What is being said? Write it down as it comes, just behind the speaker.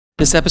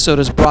This episode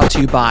is brought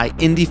to you by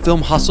Indie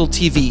Film Hustle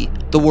TV,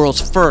 the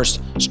world's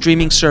first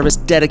streaming service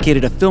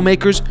dedicated to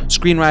filmmakers,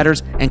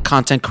 screenwriters, and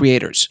content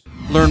creators.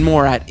 Learn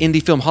more at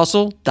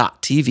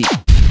indiefilmhustle.tv.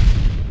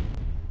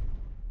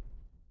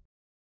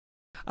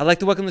 I'd like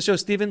to welcome to the show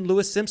Stephen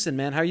Lewis Simpson,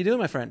 man. How are you doing,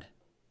 my friend?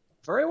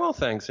 Very well,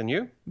 thanks. And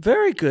you?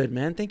 Very good,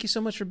 man. Thank you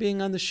so much for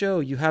being on the show.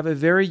 You have a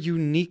very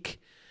unique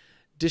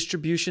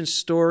distribution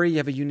story. You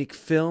have a unique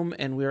film,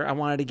 and I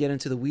wanted to get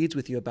into the weeds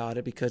with you about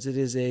it because it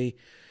is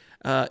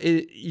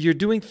you're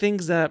doing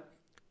things that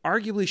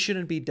arguably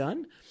shouldn't be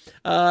done,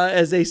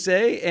 as they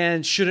say,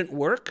 and shouldn't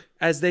work,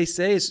 as they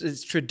say.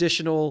 It's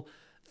traditional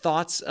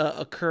thoughts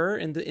occur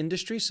in the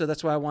industry. So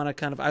that's why I want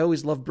to I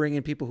always love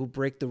bringing people who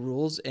break the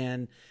rules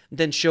and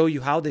then show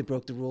you how they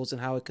broke the rules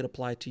and how it could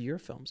apply to your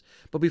films.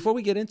 But before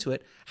we get into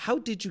it, how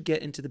did you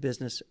get into the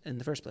business in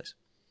the first place?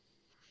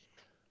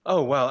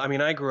 Oh, well, I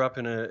mean, I grew up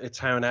in a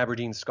town,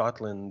 Aberdeen,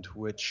 Scotland,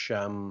 which,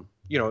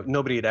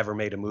 nobody had ever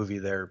made a movie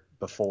there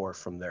before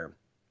from there.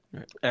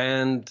 Right.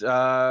 And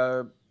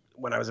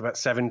when I was about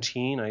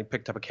 17, I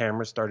picked up a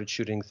camera, started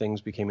shooting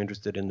things, became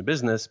interested in the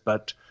business,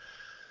 but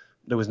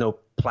there was no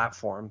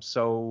platform.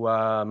 So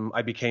I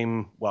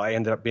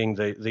ended up being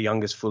the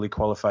youngest fully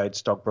qualified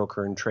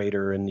stockbroker and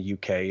trader in the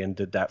UK, and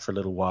did that for a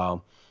little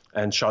while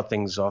and shot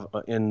things off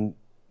in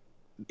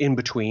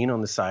between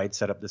on the side,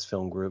 set up this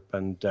film group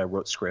and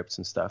wrote scripts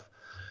and stuff.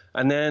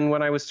 And then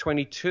when I was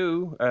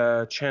 22,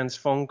 a chance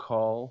phone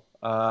call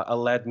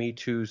led me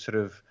to sort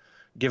of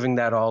giving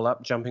that all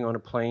up, jumping on a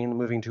plane,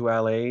 moving to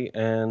LA,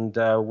 and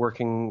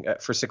working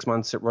for 6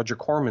 months at Roger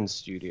Corman's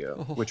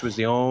studio, which was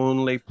the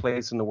only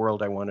place in the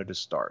world I wanted to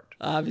start.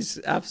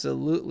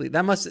 Absolutely.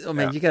 That must,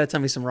 you got to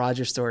tell me some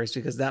Roger stories,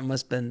 because that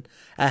must have been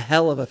a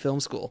hell of a film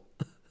school.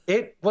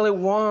 It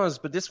was,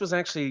 but this was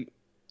actually,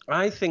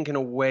 I think in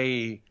a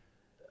way,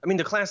 I mean,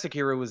 the classic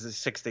era was the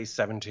 60s,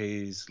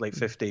 70s, late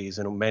 50s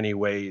in many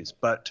ways.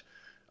 But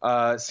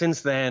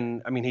since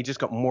then, I mean, he just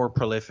got more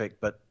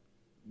prolific, but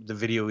the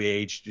video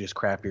age, just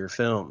crappier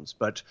films.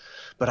 But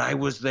I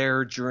was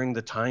there during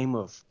the time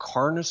of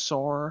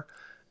Carnosaur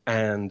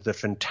and the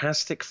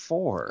Fantastic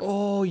Four.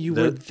 Oh, you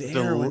were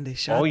there when they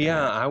shot. Oh,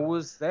 yeah, I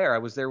was there. I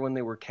was there when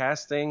they were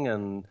casting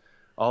and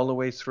all the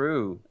way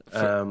through.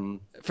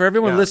 For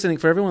everyone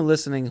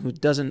listening who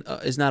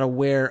is not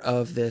aware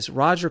of this,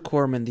 Roger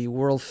Corman, the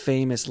world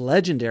famous,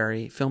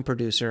 legendary film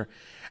producer,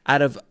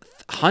 out of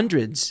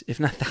hundreds, if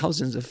not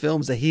thousands, of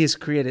films that he has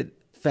created,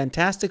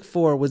 Fantastic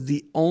Four was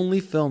the only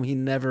film he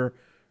never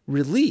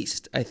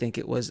released. I think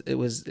it was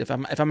if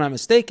I'm not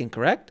mistaken,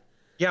 correct?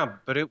 Yeah,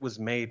 but it was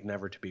made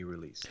never to be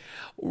released.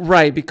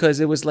 Right,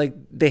 because it was like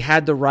they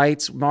had the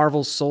rights.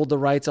 Marvel sold the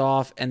rights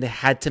off, and they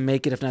had to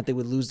make it. If not, they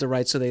would lose the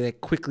rights. So they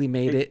quickly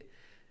made it.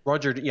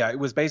 Roger, yeah, it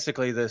was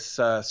basically this.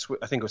 I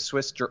think it was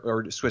Swiss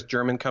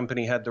German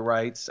company had the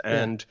rights,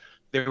 and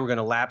they were going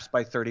to lapse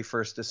by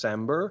 31st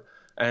December,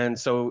 and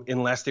so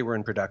unless they were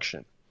in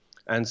production.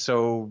 And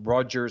so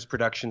Roger's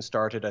production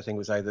started, I think it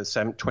was either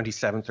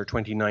 27th or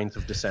 29th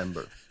of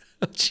December.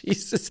 Oh,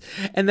 Jesus.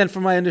 And then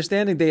from my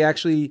understanding,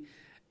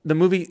 the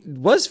movie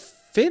was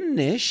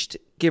finished,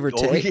 give or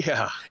take. Oh,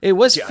 yeah. It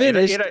was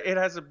finished. It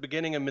has a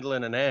beginning, a middle,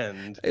 and an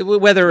end.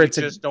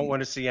 Just don't want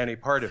to see any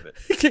part of it.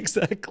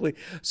 Exactly.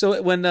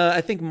 So when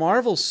I think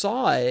Marvel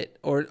saw it,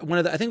 or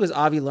I think it was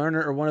Avi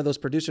Lerner or one of those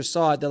producers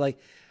saw it, they're like,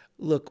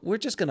 look, we're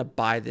just going to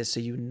buy this so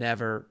you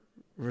never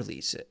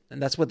release it.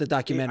 And that's what the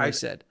documentary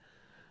said.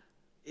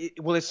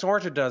 Well, it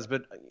sort of does,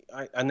 but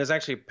and there's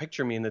actually a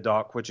picture of me in the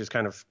doc, which is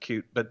kind of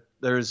cute. But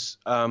there's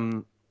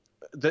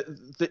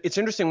it's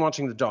interesting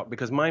watching the doc,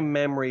 because my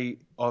memory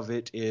of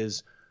it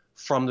is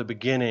from the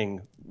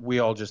beginning, we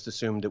all just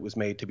assumed it was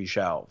made to be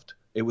shelved.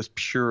 It was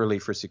purely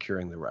for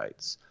securing the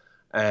rights,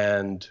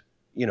 and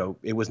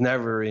it was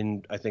never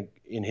in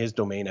his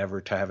domain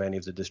ever to have any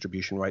of the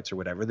distribution rights or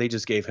whatever. They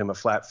just gave him a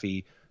flat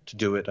fee to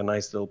do it, a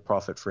nice little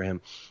profit for him.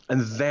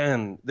 And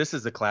then this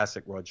is the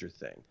classic Roger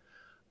thing.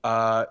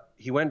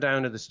 He went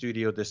down to the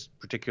studio this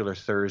particular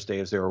Thursday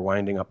as they were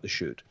winding up the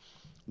shoot.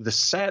 The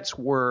sets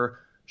were,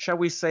 shall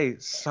we say,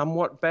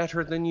 somewhat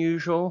better than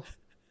usual.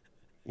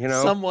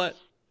 Somewhat.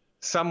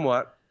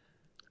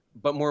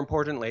 But more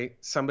importantly,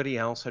 somebody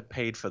else had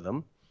paid for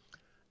them.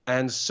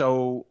 And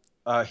so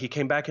he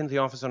came back into the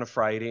office on a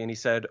Friday and he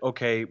said,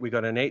 okay, we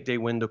got an 8-day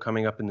window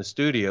coming up in the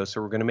studio,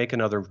 so we're going to make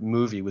another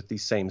movie with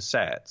these same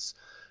sets.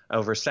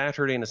 Over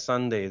Saturday and a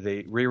Sunday,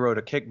 they rewrote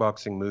a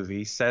kickboxing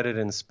movie, set it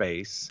in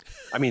space.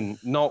 I mean,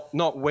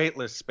 not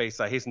weightless space,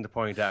 I hasten to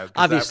point out.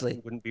 Obviously.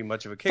 That wouldn't be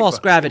much of a kickboxing. False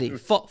gravity.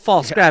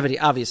 False gravity,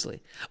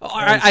 obviously.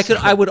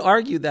 I would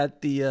argue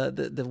that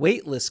the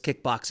weightless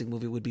kickboxing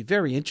movie would be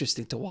very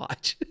interesting to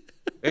watch.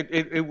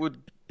 It would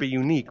be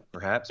unique,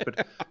 perhaps.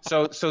 But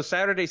so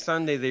Saturday,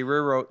 Sunday, they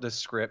rewrote the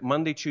script.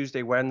 Monday,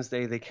 Tuesday,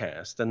 Wednesday, they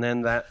cast. And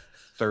then that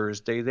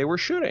Thursday, they were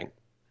shooting.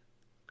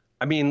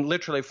 I mean,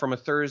 literally from a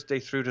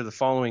Thursday through to the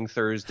following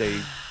Thursday,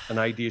 an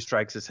idea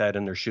strikes its head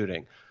and they're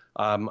shooting.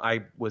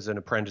 I was an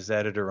apprentice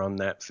editor on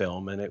that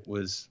film, and it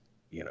was,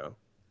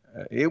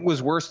 it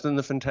was worse than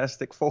the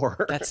Fantastic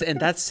Four.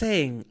 That's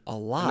saying a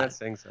lot. That's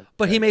saying something.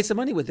 But he made some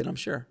money with it, I'm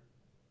sure.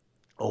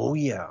 Oh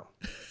yeah.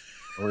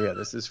 Oh yeah,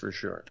 this is for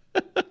sure.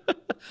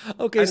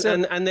 Okay,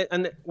 so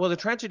Well, the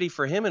tragedy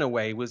for him in a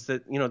way was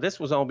that, this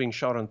was all being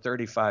shot on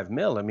 35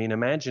 mil. I mean,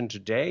 imagine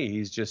today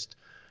he's just,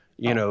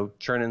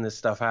 churning this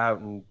stuff out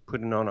and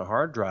putting it on a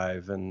hard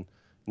drive and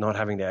not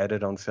having to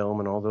edit on film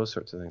and all those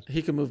sorts of things.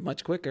 he can move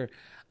much quicker.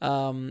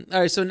 All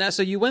right,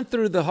 so you went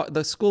through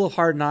the school of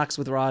hard knocks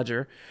with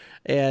Roger,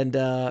 and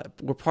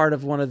were part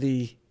of one of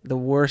the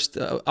worst,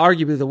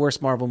 arguably the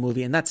worst Marvel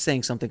movie, and that's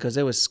saying something because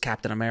there was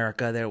Captain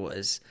America, there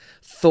was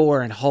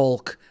Thor and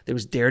Hulk, there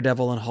was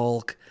Daredevil and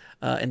Hulk.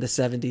 In the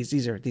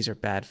 70s. These are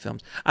bad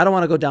films. I don't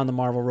want to go down the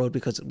Marvel road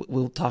because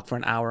we'll talk for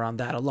an hour on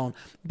that alone.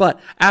 But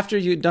after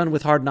you're done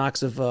with Hard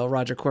Knocks of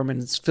Roger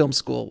Corman's film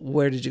school,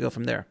 where did you go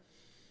from there?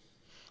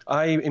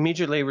 I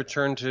immediately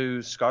returned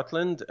to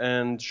Scotland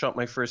and shot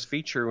my first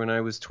feature when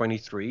I was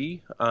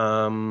 23.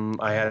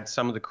 I had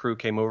some of the crew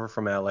came over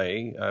from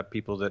LA,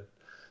 people that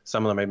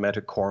some of them I met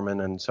at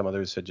Corman and some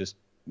others had just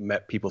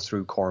met people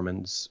through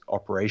Corman's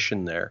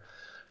operation there.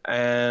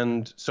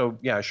 And so,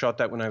 yeah, I shot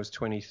that when I was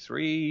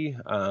 23.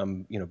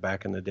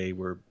 Back in the day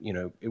where,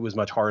 it was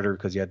much harder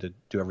because you had to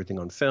do everything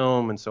on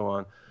film and so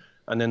on.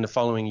 And then the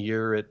following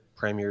year, it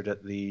premiered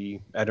at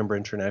the Edinburgh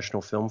International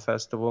Film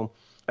Festival.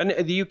 And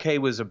the UK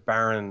was a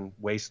barren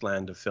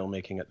wasteland of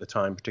filmmaking at the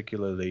time,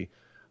 particularly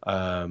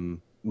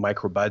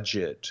micro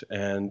budget.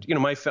 And,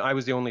 I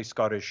was the only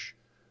Scottish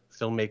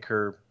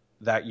filmmaker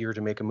that year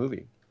to make a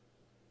movie,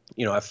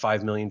 of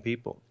 5 million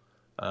people.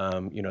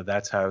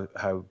 That's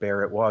how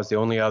bare it was. The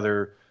only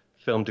other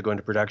film to go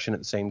into production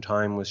at the same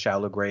time was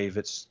Shallow Grave.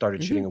 It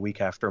started shooting a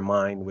week after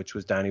mine, which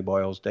was Danny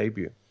Boyle's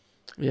debut.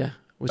 Yeah,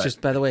 is,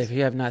 by the way, if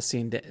you have not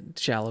seen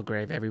Shallow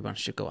Grave, everyone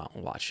should go out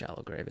and watch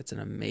Shallow Grave. It's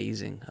an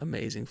amazing,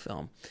 amazing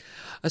film.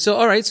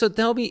 All right, so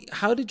tell me,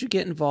 how did you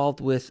get involved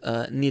with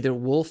Neither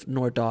Wolf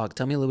Nor Dog?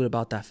 Tell me a little bit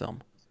about that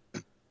film.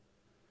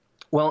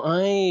 Well,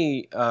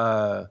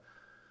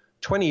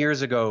 20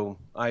 years ago,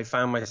 I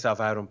found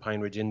myself out on Pine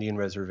Ridge Indian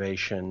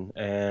Reservation,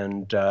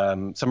 and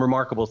some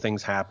remarkable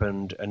things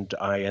happened, and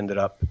I ended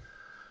up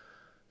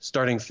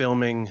starting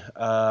filming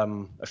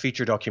a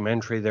feature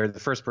documentary there. The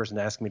first person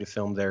to ask me to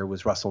film there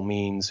was Russell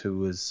Means, who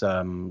was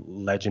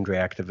legendary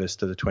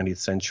activist of the 20th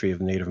century of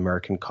the Native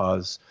American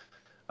cause,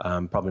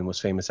 probably the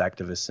most famous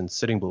activist since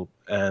Sitting Bull.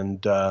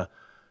 And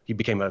he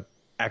became an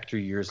actor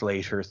years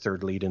later.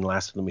 Third lead in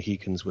Last of the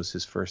Mohicans was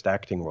his first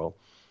acting role.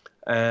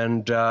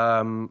 And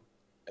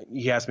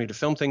he asked me to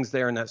film things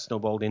there, and that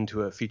snowballed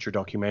into a feature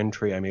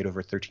documentary I made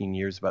over 13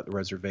 years about the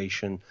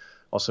reservation.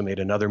 Also made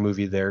another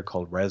movie there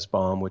called Res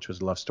Bomb, which was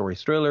a love story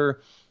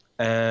thriller.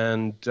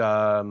 And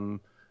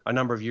a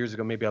number of years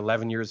ago, maybe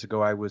 11 years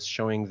ago, I was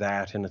showing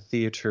that in a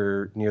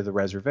theater near the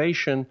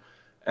reservation.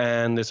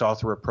 And this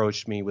author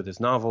approached me with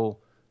his novel,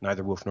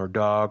 Neither Wolf Nor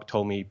Dog,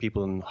 told me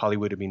people in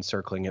Hollywood had been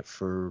circling it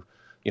for,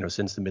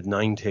 since the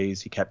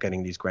mid-90s. He kept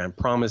getting these grand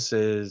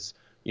promises.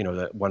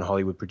 That one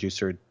Hollywood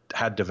producer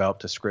had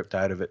developed a script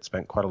out of it,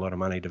 spent quite a lot of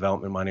money,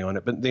 development money on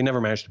it, but they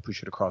never managed to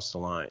push it across the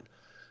line.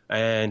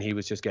 And he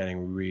was just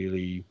getting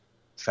really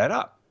fed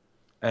up.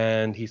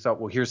 And he thought,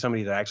 well, here's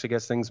somebody that actually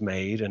gets things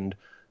made and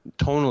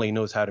tonally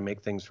knows how to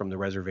make things from the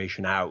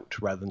reservation out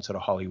rather than sort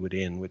of Hollywood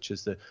in, which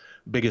is the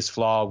biggest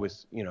flaw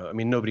with,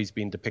 nobody's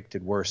been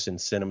depicted worse in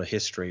cinema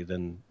history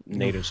than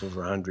natives over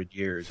 100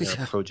 years,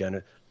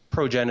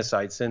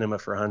 pro-genocide cinema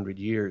for 100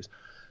 years.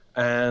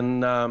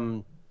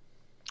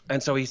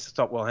 And so he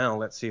thought, well, hell,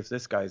 let's see if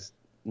this guy's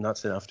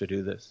nuts enough to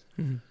do this.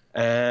 Mm-hmm.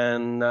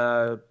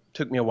 And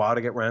took me a while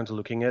to get around to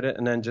looking at it.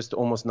 And then just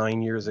almost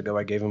 9 years ago,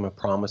 I gave him a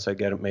promise I'd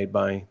get it made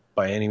by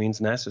any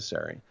means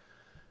necessary.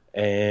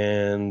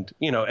 And,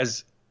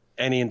 as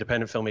any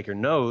independent filmmaker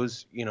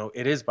knows,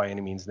 it is by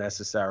any means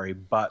necessary.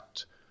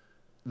 But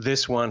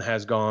this one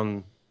has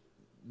gone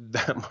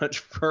that much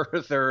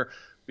further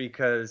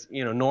because,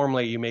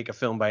 normally you make a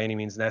film by any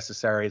means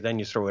necessary, then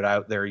you throw it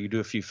out there, you do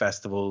a few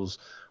festivals,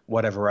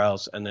 whatever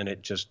else, and then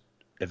it just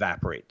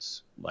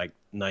evaporates like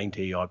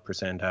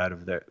 90% out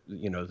of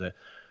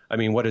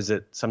what is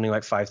it? Something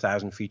like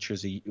 5,000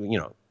 features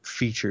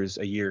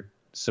a year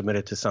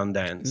submitted to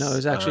Sundance. No, it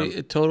was actually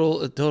a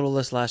total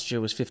list last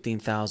year was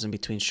 15,000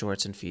 between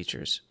shorts and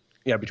features.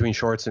 Yeah, between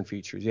shorts and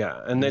features,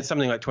 yeah. And it's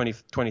something like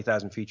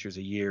 20,000 features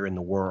a year in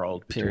the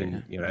world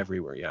between,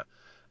 everywhere, yeah.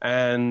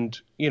 And,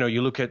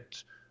 you look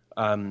at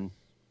you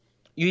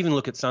even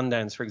look at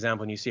Sundance, for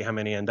example, and you see how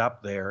many end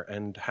up there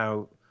and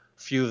how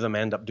few of them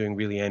end up doing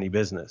really any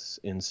business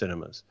in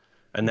cinemas.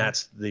 And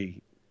that's the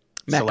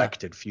Mecca.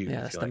 Selected few.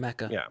 Yeah, that's the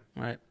Mecca. Yeah.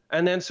 Right.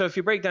 And then so if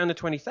you break down to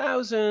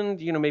 20,000,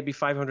 maybe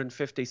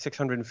 550,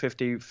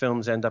 650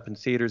 films end up in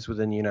theaters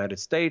within the United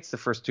States. The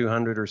first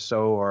 200 or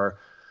so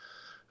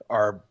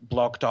are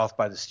blocked off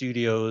by the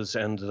studios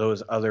and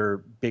those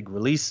other big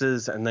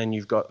releases. And then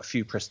you've got a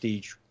few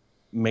prestige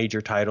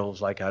major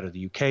titles like out of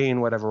the UK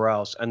and whatever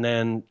else. And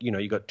then,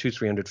 you got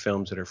 200-300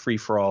 films that are free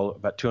for all.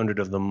 About 200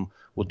 of them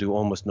will do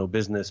almost no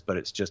business, but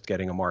it's just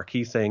getting a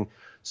marquee thing.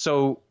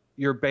 So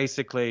you're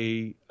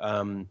basically,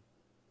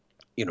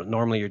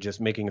 normally you're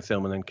just making a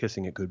film and then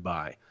kissing it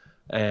goodbye.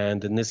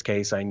 And in this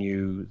case, I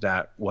knew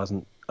that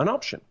wasn't an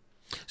option.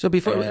 So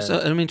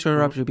let me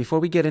interrupt you. Before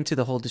we get into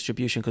the whole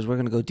distribution, because we're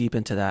going to go deep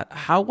into that,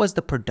 how was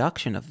the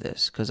production of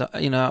this? Because,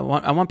 I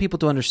want people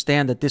to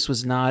understand that this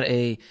was not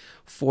a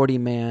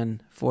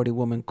 40-man,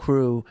 40-woman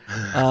crew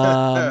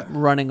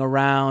running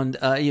around,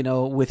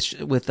 with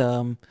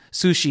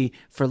sushi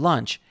for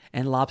lunch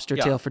and lobster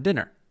tail for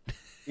dinner.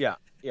 Yeah.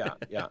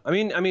 I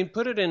mean,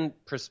 put it in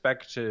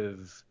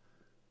perspective.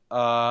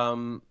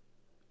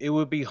 It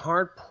would be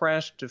hard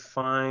pressed to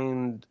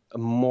find a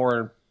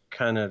more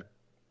kind of,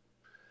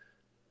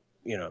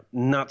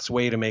 nuts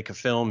way to make a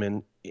film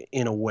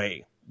in a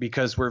way,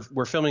 because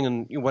we're filming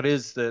in what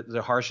is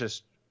the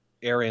harshest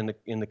area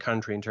in the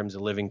country in terms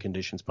of living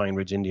conditions, Pine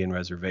Ridge Indian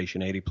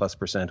Reservation,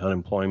 80+%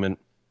 unemployment,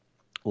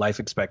 life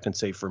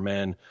expectancy for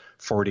men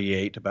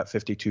 48, about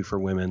 52 for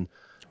women.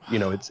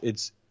 Wow.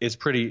 It's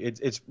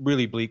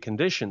really bleak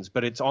conditions,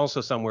 but it's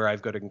also somewhere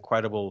I've got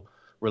incredible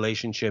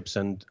relationships,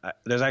 and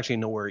there's actually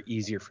nowhere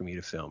easier for me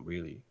to film,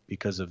 really,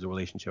 because of the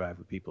relationship I have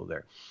with people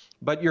there.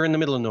 But you're in the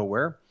middle of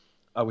nowhere,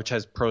 which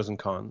has pros and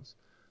cons.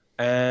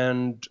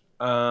 And,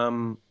 I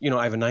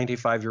have a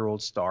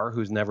 95-year-old star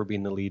who's never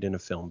been the lead in a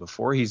film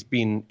before. He's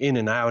been in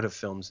and out of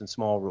films in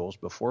small roles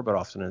before, but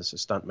often as a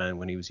stuntman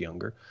when he was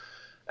younger.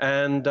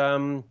 And,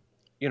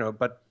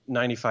 but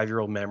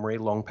 95-year-old memory,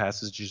 long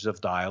passages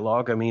of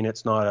dialogue. I mean,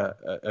 it's not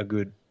a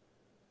good,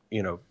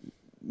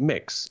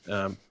 mix,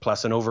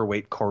 plus an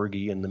overweight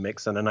corgi in the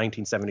mix and a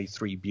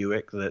 1973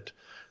 Buick that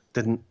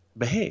didn't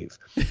behave.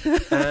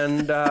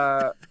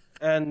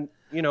 And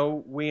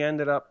we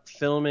ended up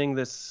filming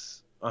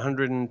this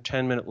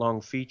 110-minute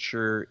long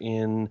feature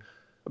in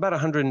about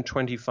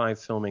 125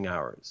 filming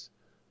hours,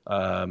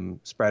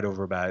 spread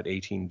over about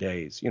 18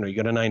 days. You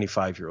got a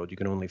 95-year-old, you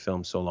can only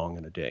film so long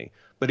in a day.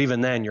 But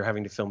even then, you're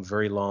having to film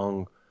very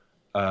long.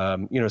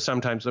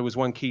 Sometimes there was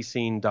one key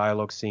scene,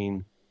 dialogue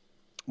scene,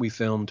 we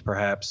filmed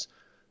perhaps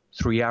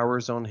 3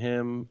 hours on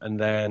him, and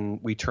then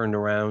we turned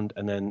around,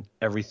 and then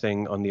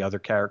everything on the other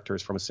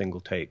characters from a single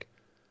take,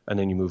 and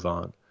then you move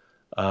on.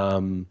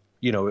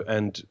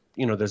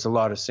 There's a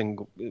lot of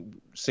single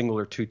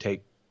or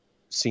two-take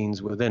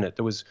scenes within it.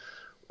 There was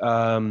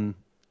about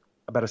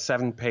a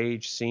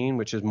 7-page scene,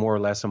 which is more or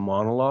less a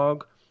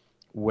monologue,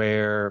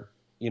 where,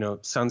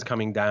 sun's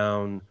coming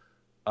down,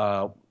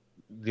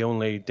 the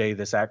only day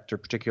this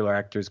particular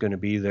actor is going to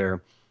be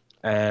there.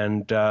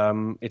 And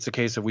it's a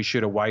case of we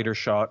shoot a wider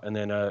shot and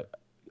then a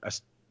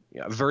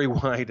very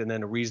wide and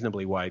then a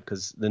reasonably wide,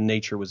 because the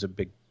nature was a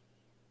big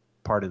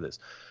part of this.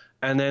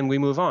 And then we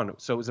move on.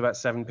 So it was about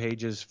 7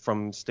 pages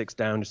from sticks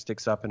down to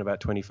sticks up in about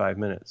 25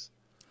 minutes.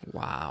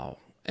 Wow.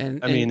 You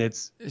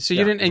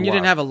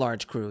didn't have a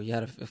large crew. You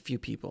had a few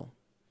people.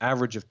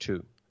 Average of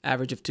two.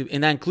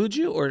 And that includes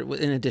you, or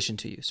in addition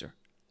to you, sir?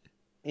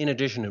 In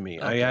addition to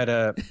me. Okay.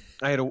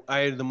 I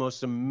had the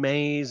most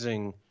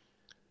amazing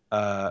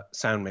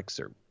sound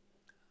mixer.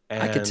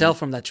 And, I could tell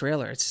from that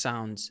trailer. It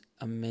sounds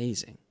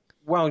amazing.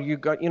 Well, you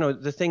got,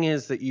 the thing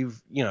is that you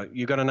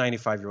got a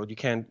 95-year-old. You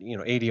can't,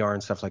 ADR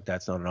and stuff like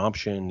that's not an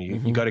option.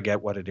 You got to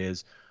get what it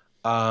is.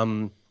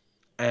 My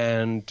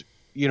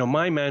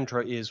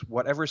mantra is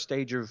whatever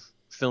stage of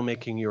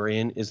filmmaking you're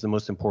in is the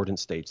most important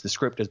stage. The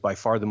script is by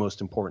far the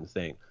most important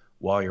thing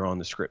while you're on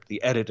the script.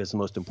 The edit is the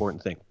most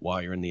important thing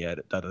while you're in the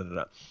edit.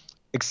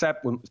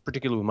 Except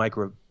particularly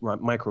with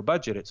micro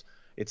budget,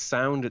 it's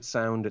sound. It's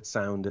always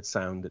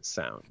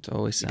sound.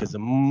 Because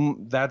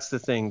that's the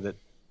thing that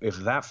if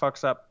that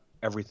fucks up,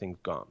 everything's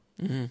gone.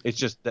 Mm-hmm. It's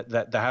just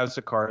that the house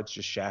of cards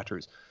just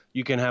shatters.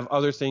 You can have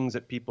other things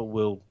that people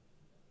will,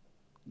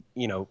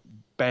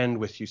 bend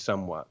with you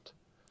somewhat,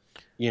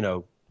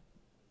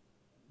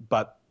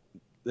 but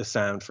the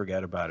sound,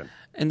 forget about it.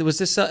 And was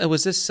this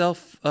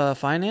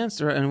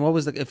self-financed, and what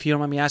was if you don't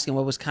mind me asking,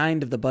 what was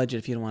kind of the budget?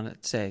 If you don't want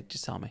to say,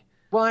 just tell me.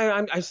 Well,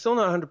 I'm still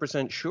not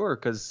 100% sure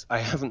because I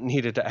haven't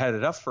needed to add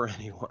it up for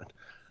anyone.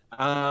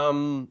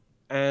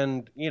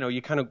 And,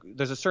 you kind of,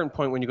 there's a certain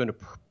point when you're going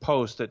to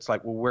post, it's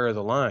like, well, where are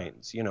the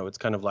lines? It's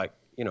kind of like,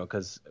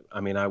 because,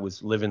 I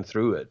was living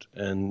through it.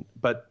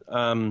 But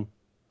I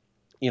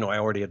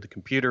already had the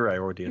computer. I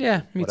already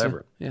had whatever.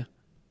 Me too. Yeah.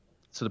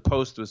 So the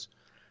post was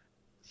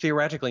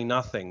theoretically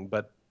nothing,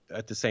 but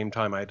at the same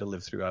time, I had to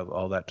live through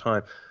all that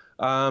time.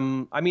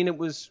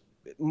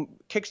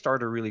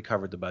 Kickstarter really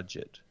covered the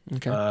budget.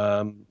 Okay.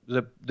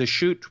 The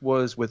shoot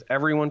was with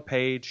everyone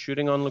paid,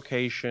 shooting on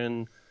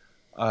location,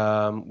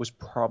 was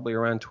probably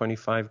around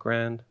 25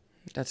 grand.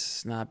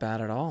 That's not bad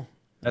at all.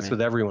 That's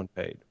with everyone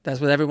paid. That's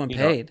with everyone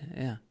paid.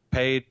 Yeah.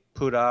 Paid,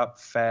 put up,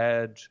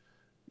 fed,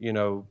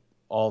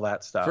 all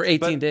that stuff. For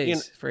 18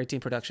 days, for 18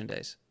 production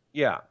days.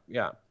 Yeah.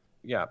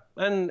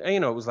 And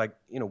it was like,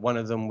 one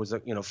of them was,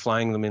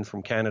 flying them in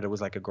from Canada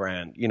was like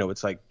 $1,000.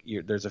 It's like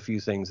there's a few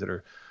things that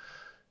are,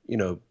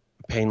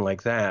 pain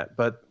like that.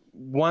 But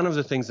one of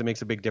the things that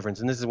makes a big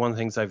difference, and this is one of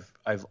the things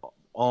I've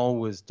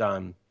always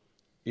done,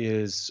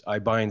 is I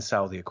buy and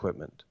sell the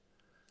equipment.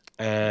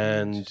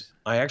 And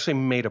I actually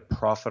made a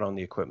profit on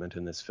the equipment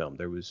in this film.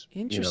 There was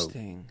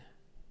interesting.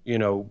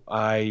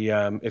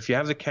 If you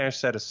have the cash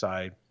set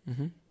aside,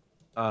 and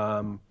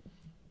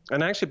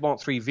I actually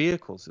bought 3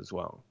 vehicles as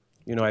well.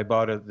 I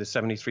bought the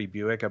 73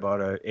 Buick, I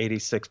bought a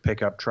 86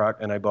 pickup truck,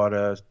 and I bought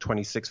a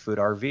 26-foot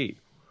RV.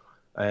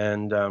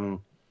 And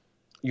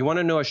you want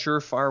to know a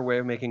surefire way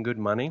of making good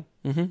money?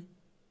 Mm-hmm.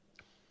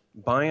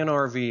 Buy an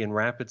RV in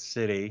Rapid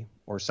City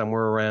or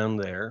somewhere around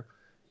there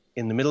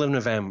in the middle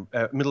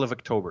of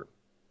October,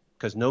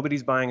 because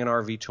nobody's buying an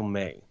RV till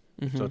May.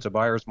 Mm-hmm. So it's a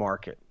buyer's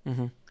market,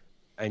 mm-hmm.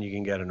 and you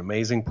can get an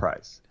amazing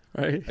price.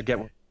 Right.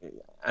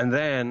 And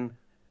then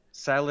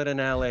sell it in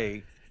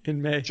LA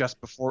in May,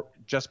 just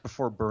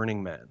before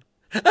Burning Man.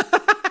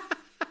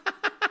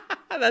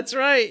 That's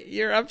right.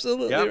 You're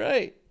absolutely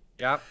right.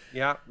 Yeah.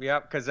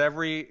 Because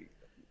every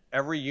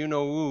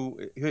who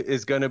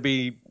is going to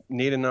be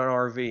needing an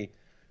RV.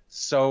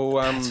 So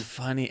that's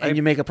funny, and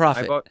you make a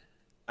profit.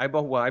 I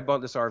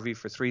bought this RV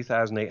for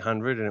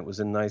 $3,800, and it was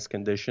in nice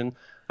condition.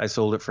 I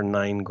sold it for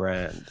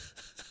 $9,000.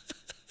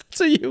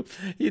 So you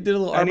did a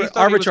little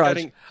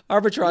arbitrage.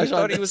 Arbitrage. He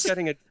thought he was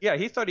getting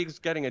he thought he was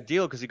getting a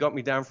deal because he got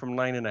me down from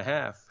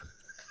 9.5.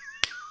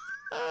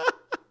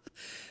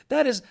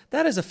 That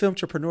is a film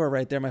entrepreneur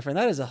right there, my friend.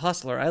 That is a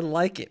hustler. I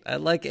like it.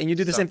 And you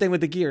do the same thing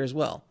with the gear as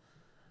well.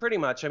 Pretty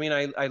much. I mean,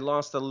 I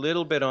lost a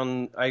little bit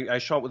on. I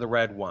shot with a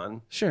red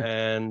one. Sure.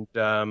 And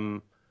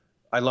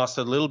I lost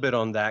a little bit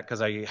on that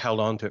because I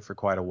held on to it for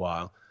quite a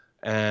while.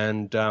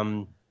 And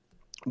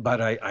but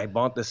I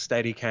bought the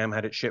Steadicam,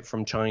 had it shipped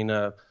from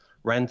China,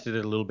 rented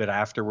it a little bit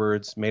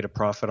afterwards, made a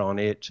profit on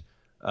it.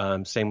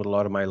 Same with a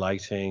lot of my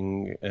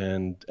lighting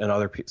and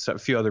a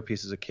few other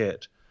pieces of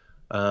kit.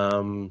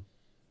 And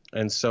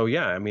so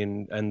I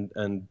mean,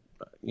 and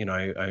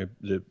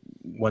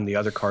one of the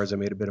other cars I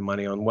made a bit of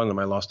money on. One of them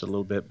I lost a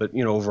little bit, but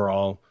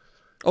overall,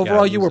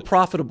 you were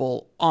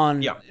profitable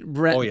on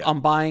on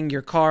buying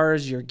your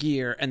cars, your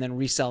gear, and then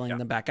reselling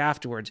them back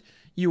afterwards.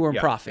 You were in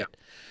profit. Yeah.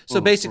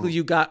 So basically,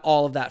 you got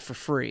all of that for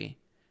free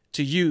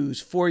to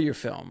use for your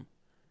film.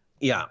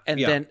 Yeah, and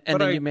then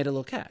you made a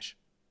little cash.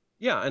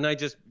 Yeah, and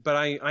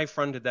I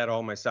fronted that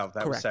all myself.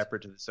 That Correct. was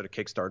separate to the sort of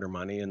Kickstarter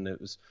money, and it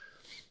was,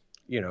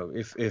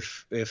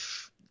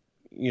 if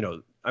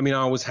I mean, I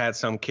always had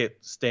some kit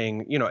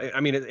staying, I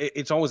mean,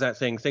 it's always that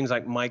thing, things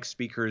like mic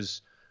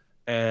speakers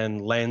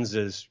and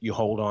lenses you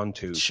hold on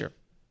to. Sure.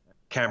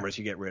 Cameras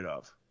you get rid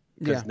of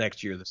because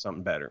next year there's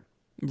something better.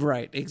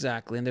 Right,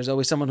 exactly. And there's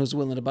always someone who's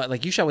willing to buy,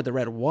 like you shot with the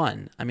Red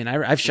One. I mean,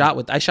 I shot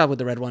with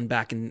the Red One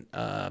back in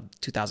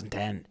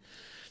 2010.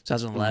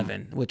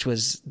 2011, which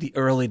was the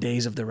early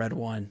days of the Red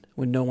One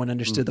when no one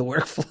understood the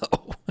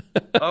workflow.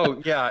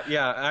 Oh,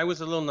 yeah. I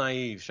was a little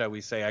naive, shall we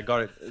say. I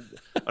got it.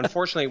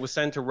 Unfortunately, it was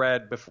sent to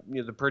Red before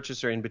the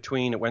purchaser. In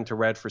between, it went to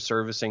Red for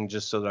servicing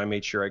just so that I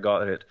made sure I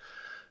got it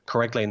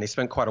correctly. And they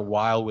spent quite a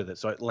while with it.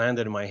 So it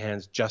landed in my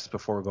hands just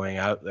before going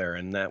out there.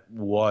 And that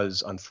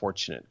was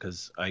unfortunate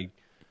because I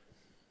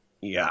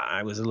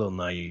was a little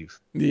naive.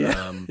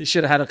 Yeah, you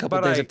should have had a couple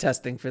of days of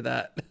testing for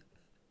that.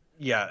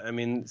 Yeah, I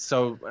mean,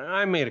 so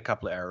I made a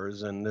couple of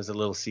errors, and there's a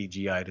little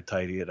CGI to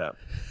tidy it up.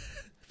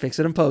 Fix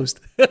it in post.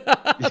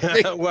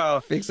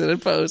 Fix it in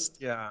post.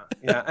 Yeah.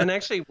 And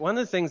actually, one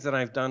of the things that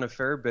I've done a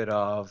fair bit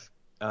of,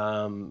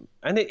 and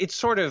it's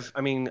sort of,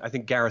 I mean, I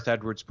think Gareth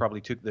Edwards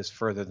probably took this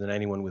further than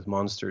anyone with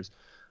Monsters,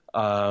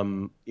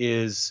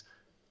 is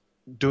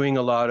doing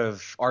a lot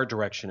of art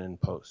direction in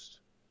post.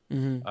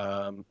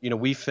 Mm-hmm.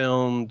 We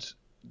filmed,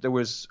 there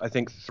was, I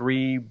think,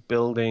 3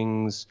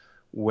 buildings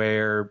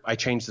where I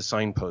changed the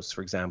signposts,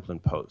 for example, in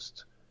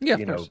post. Yeah,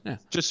 of course. Yeah.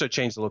 Just to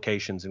change the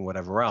locations and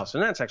whatever else.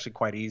 And that's actually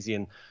quite easy.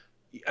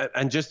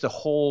 And just the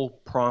whole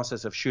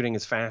process of shooting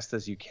as fast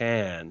as you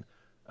can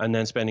and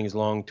then spending as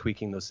long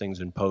tweaking those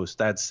things in post.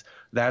 That's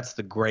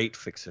the great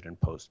fix it in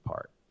post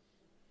part.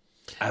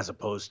 As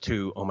opposed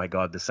to, oh my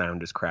God, the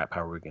sound is crap.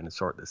 How are we going to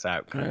sort this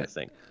out kind of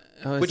thing.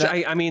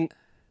 I mean,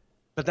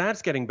 but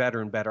that's getting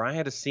better and better. I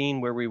had a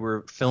scene where we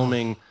were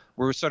filming,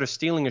 we were sort of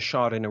stealing a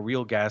shot in a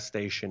real gas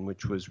station,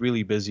 which was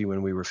really busy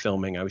when we were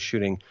filming. I was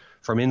shooting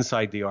from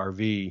inside the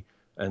RV,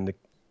 and the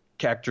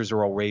actors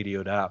are all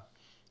radioed up.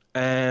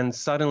 And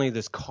suddenly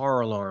this car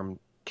alarm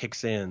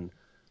kicks in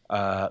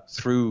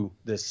through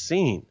this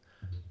scene.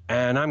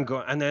 And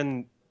and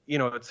then,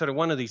 it's sort of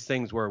one of these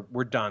things where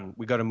we're done.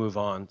 We got to move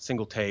on,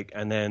 single take.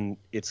 And then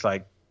it's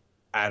like,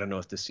 I don't know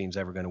if this scene's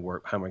ever going to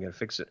work. How am I going to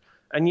fix it?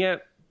 And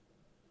yet,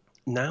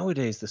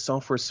 nowadays, the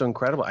software is so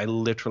incredible. I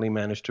literally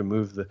managed to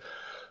remove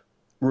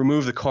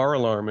the car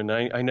alarm, and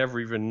I never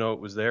even know it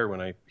was there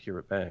when I hear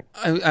it bang.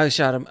 I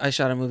shot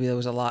a movie that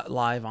was a lot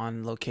live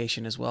on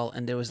location as well,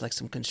 and there was like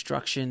some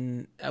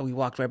construction. We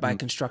walked right by a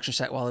construction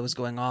site while it was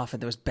going off,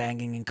 and there was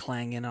banging and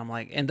clanging. And I'm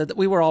like,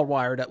 we were all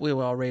wired up, we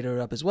were all radioed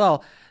up as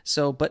well.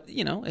 So, but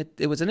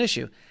it was an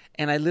issue,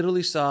 and I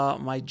literally saw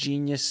my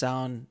genius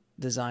sound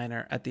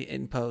designer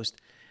in post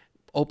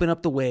open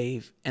up the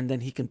wave, and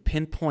then he can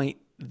pinpoint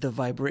the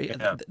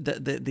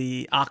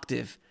the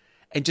octave,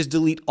 and just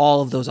delete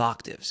all of those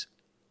octaves.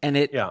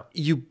 And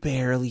you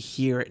barely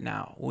hear it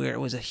now. Where it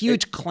was a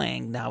huge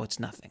clang, now it's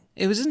nothing.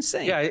 It was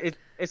insane. Yeah,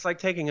 it's like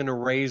taking an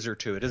eraser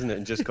to it, isn't it?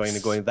 And just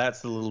going,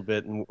 that's the little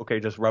bit, and okay,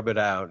 just rub it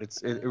out.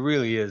 It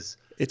really is.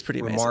 It's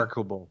pretty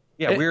remarkable.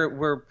 Amazing. Yeah,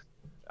 we're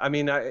I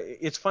mean,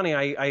 it's funny.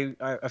 I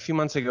a few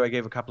months ago I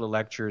gave a couple of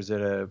lectures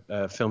at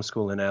a film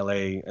school in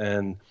LA,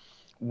 and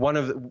one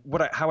of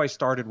how I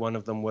started one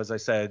of them was I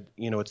said,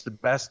 it's the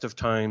best of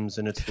times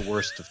and it's the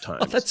worst of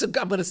times. I'm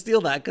going to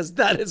steal that because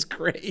that is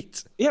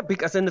great. Yeah,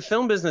 because in the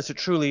film business it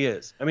truly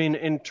is. I mean,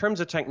 in terms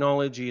of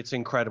technology, it's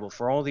incredible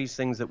for all these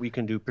things that we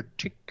can do,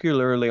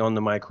 particularly on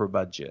the micro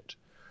budget.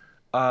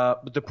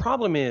 But the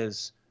problem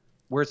is,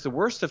 where it's the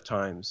worst of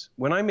times,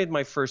 when I made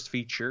my first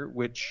feature,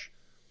 which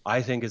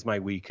I think is my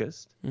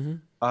weakest,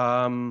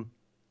 I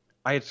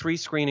had 3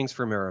 screenings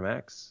for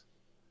Miramax.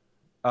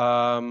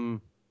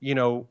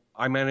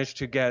 I managed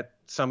to get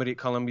somebody at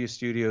Columbia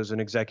Studios, an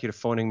executive,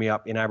 phoning me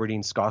up in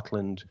Aberdeen,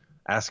 Scotland,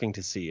 asking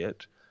to see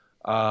it.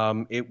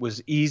 It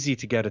was easy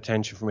to get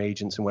attention from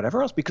agents and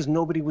whatever else because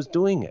nobody was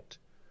doing it.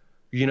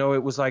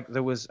 It was like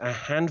there was a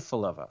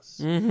handful of us.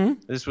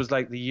 This was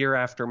like the year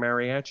after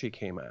Mariachi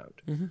came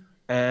out.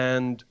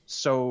 And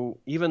so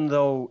even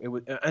though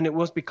it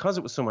was because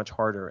it was so much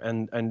harder.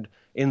 And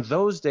in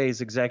those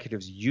days,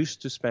 executives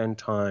used to spend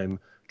time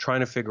trying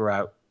to figure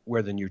out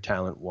where the new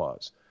talent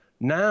was.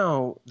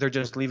 Now they're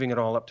just leaving it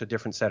all up to a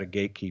different set of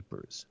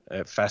gatekeepers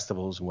at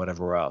festivals and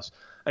whatever else.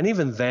 And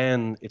even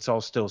then, it's all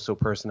still so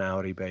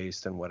personality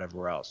based and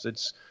whatever else.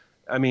 It's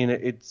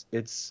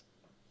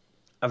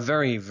a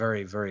very,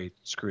 very, very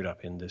screwed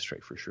up industry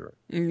for sure.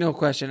 No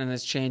question, and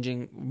it's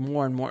changing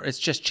more and more. It's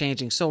just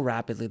changing so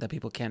rapidly that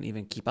people can't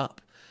even keep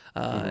up.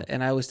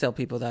 And I always tell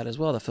people that as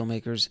well. The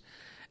filmmakers,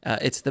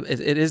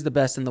 it is the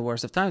best and the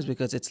worst of times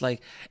because it's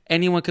like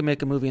anyone can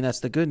make a movie, and that's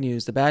the good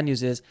news. The bad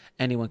news is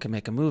anyone can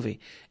make a movie,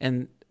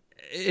 and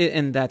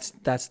that's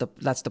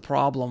the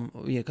problem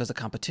because the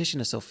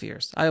competition is so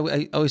fierce.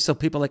 I always tell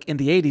people, like, in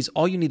the 80s,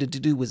 all you needed to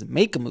do was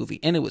make a movie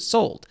and it was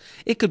sold.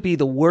 It could be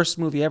the worst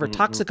movie ever.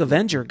 Toxic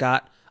Avenger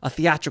got a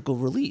theatrical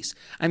release.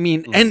 I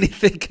mean,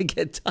 anything could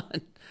get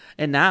done.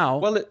 And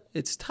now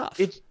it's tough.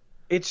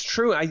 It's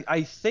true.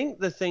 I think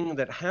the thing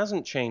that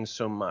hasn't changed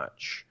so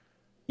much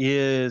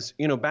is,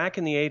 back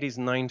in the 80s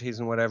and 90s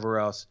and whatever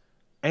else,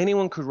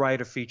 anyone could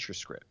write a feature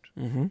script.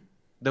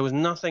 There was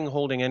nothing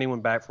holding anyone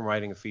back from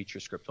writing a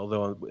feature script,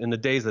 although in the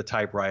days of the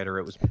typewriter,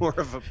 it was more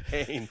of a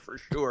pain for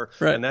sure.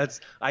 Right. And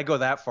I go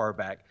that far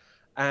back.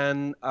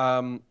 And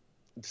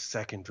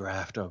second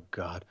draft, oh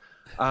God.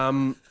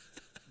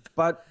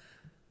 But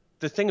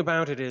the thing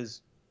about it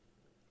is,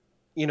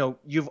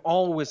 you've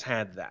always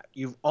had that.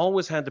 You've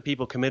always had the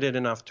people committed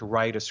enough to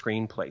write a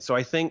screenplay. So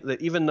I think that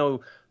even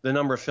though the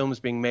number of films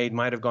being made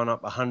might have gone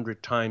up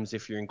 100 times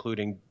if you're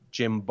including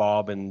Jim,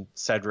 Bob, and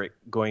Cedric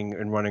going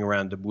and running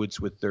around the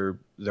woods with their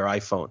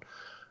iPhone.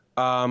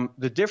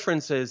 The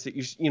difference is that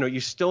you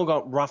still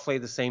got roughly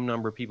the same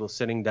number of people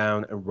sitting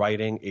down and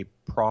writing a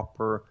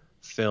proper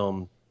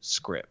film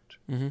script.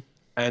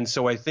 And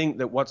so I think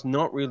that what's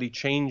not really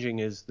changing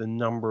is the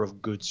number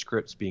of good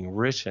scripts being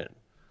written.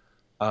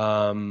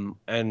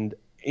 And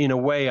in a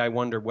way, I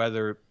wonder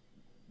whether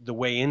the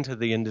way into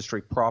the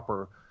industry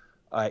proper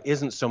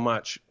isn't so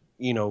much,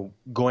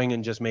 going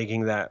and just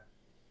making that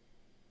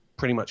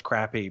pretty much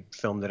crappy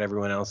film that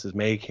everyone else is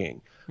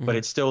making, but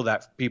it's still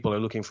that people are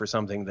looking for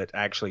something that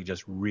actually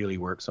just really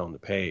works on the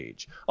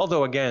page.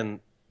 Although again,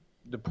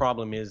 the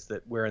problem is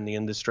that where in the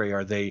industry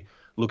are they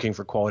looking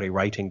for quality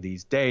writing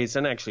these days?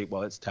 And actually,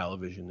 well, it's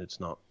television. It's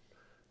not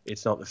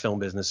the film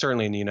business,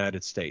 certainly in the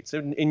United States.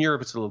 In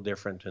Europe, it's a little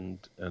different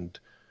and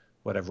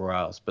whatever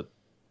else, but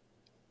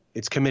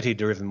it's committee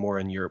driven more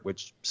in Europe,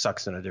 which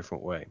sucks in a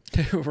different way.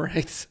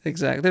 Right,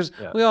 exactly.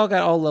 We all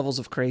got all levels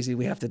of crazy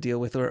we have to deal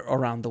with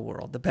around the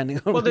world, depending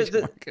on which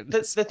market.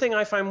 The thing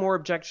I find more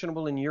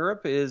objectionable in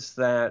Europe is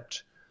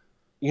that,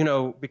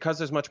 because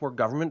there's much more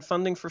government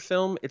funding for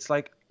film, it's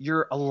like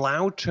you're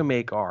allowed to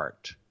make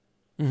art,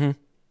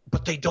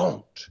 but they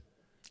don't.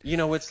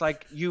 It's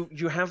like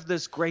you have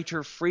this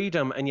greater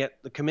freedom, and yet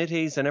the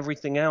committees and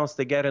everything else,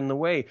 they get in the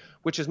way,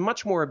 which is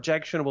much more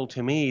objectionable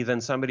to me than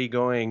somebody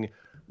going,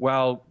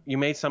 well, you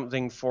made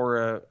something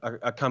for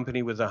a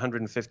company with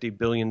 $150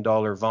 billion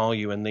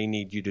value and they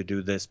need you to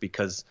do this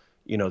because,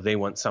 they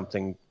want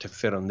something to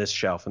fit on this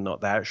shelf and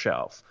not that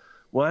shelf.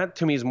 Well, that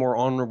to me is more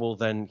honorable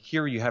than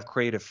here you have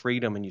creative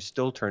freedom and you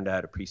still turned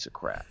out a piece of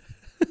crap.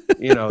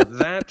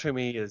 That to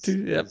me is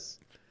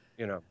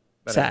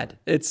sad.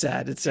 It's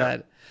sad. It's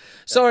sad.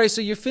 So, all right,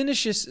 so you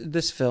finish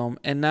this film,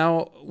 and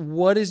now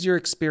what is your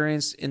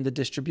experience in the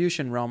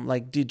distribution realm?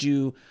 Like, did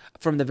you,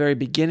 from the very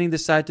beginning,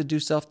 decide to do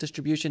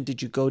self-distribution?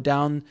 Did you go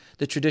down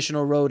the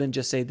traditional road and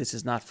just say, this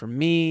is not for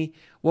me?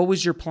 What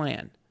was your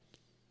plan?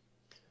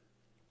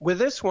 With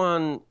this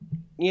one,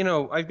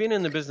 I've been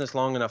in the business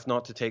long enough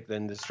not to take the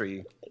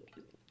industry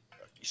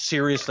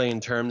seriously in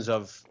terms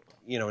of,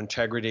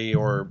 integrity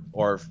or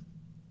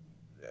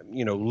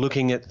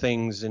looking at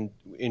things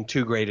in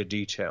too great a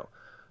detail.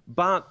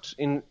 But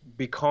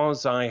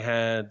because I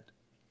had,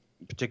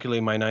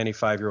 particularly my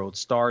 95-year-old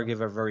star,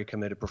 give a very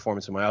committed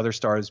performance, and my other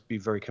stars be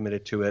very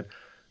committed to it,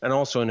 and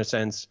also in a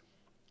sense,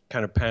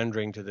 kind of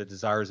pandering to the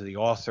desires of the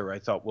author, I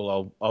thought,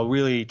 well, I'll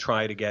really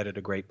try to get it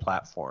a great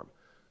platform.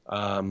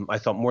 I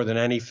thought more than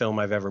any film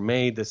I've ever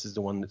made, this is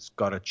the one that's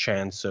got a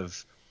chance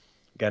of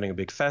getting a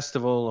big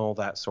festival, all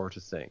that sort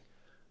of thing.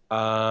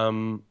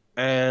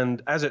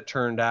 And as it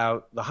turned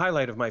out, the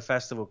highlight of my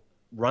festival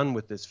run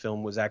with this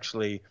film was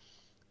actually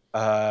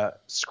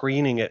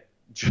screening it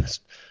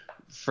just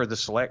for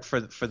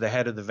the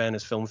head of the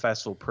Venice Film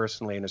Festival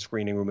personally in a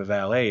screening room of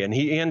LA. And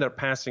he ended up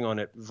passing on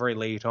it very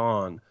late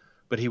on,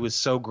 but he was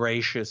so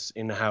gracious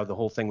in how the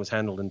whole thing was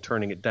handled and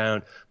turning it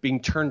down.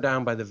 Being turned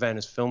down by the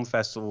Venice Film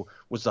Festival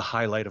was the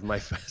highlight of my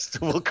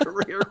festival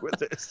career with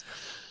this.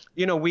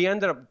 You know, we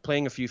ended up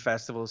playing a few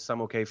festivals,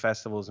 some okay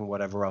festivals and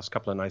whatever else, a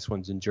couple of nice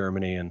ones in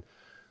Germany and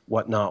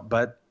whatnot.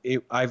 But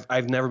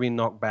I've never been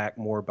knocked back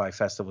more by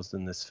festivals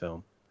than this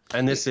film.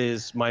 And this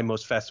is my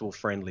most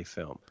festival-friendly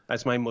film.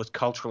 That's my most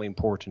culturally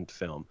important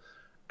film.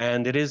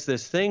 And it is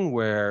this thing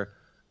where,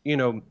 you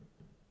know,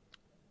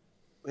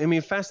 I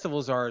mean,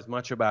 festivals are as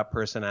much about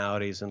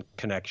personalities and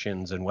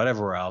connections and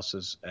whatever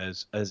else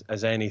as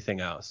anything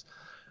else.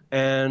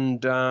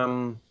 And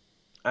you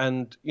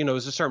know,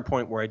 there's a certain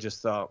point where I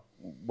just thought,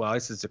 well,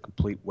 this is a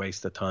complete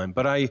waste of time.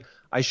 But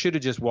I should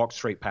have just walked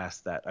straight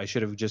past that. I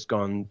should have just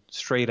gone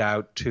straight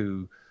out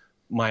to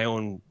my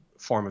own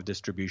form of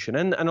distribution.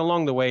 And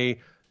along the way,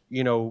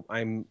 you know,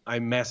 I'm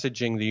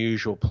messaging the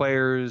usual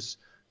players,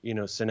 you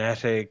know,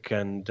 Cinetic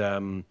and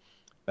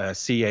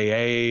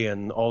CAA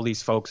and all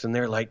these folks, and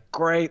they're like,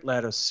 great,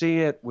 let us see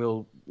it.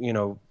 We'll, you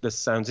know, this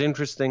sounds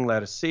interesting,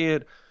 let us see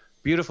it.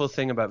 Beautiful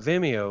thing about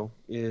Vimeo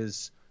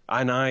is,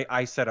 and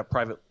I set up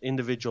private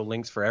individual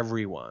links for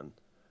everyone,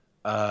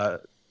 a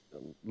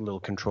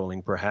little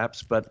controlling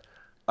perhaps, but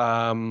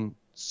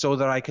so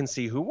that I can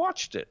see who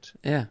watched it.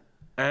 Yeah.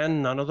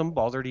 And none of them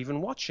bothered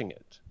even watching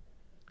it.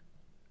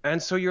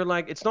 And so you're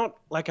like, it's not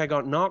like I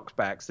got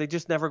knockbacks. They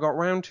just never got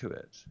round to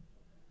it.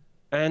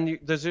 And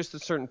there's just a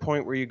certain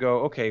point where you go,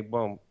 okay,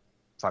 well,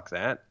 fuck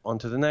that, on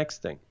to the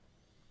next thing.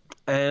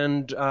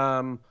 And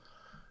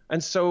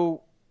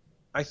so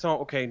I thought,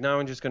 okay, now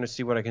I'm just going to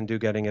see what I can do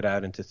getting it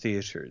out into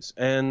theaters.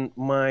 And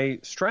my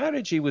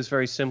strategy was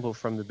very simple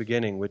from the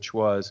beginning, which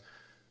was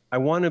I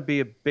want to be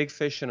a big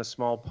fish in a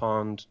small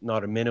pond,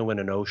 not a minnow in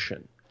an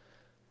ocean.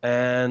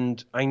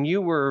 And I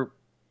knew where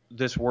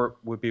this work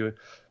would be,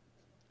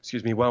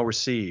 well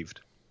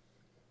received.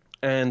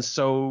 And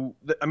so,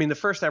 the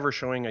first ever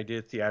showing I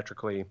did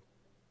theatrically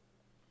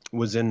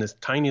was in this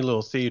tiny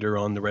little theater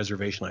on the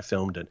reservation I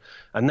filmed in.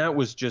 And that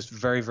was just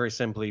very, very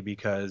simply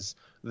because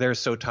they're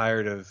so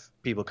tired of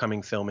people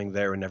filming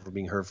there and never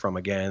being heard from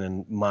again.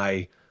 And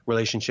my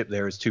relationship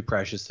there is too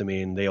precious to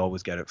me, and they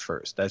always get it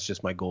first. That's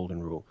just my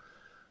golden rule.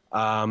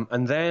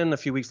 And then a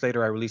few weeks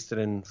later, I released it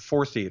in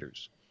 4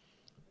 theaters,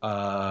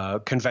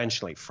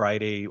 conventionally,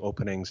 Friday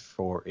openings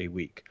for a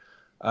week.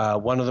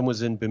 One of them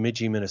was in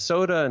Bemidji,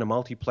 Minnesota, in a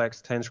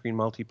multiplex, 10-screen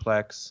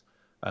multiplex.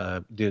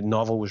 The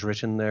novel was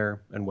written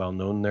there and well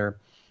known there.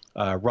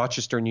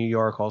 Rochester, New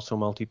York, also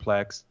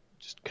multiplex.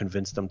 Just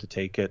convinced them to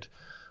take it.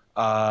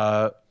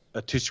 A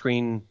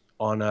 2-screen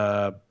on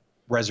a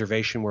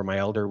reservation where my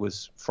elder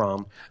was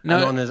from. Now,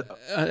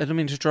 I don't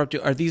mean to interrupt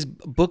you. Are these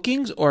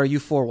bookings or are you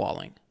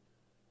four-walling?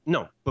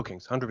 No,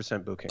 bookings,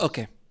 100% bookings.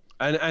 Okay.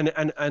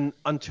 And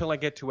until I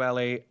get to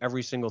LA,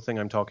 every single thing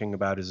I'm talking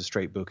about is a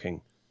straight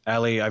booking.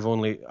 LA, I've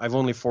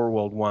only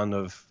four-walled one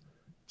of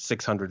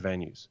 600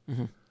 venues.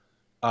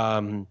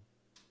 Mm-hmm.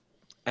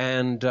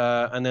 And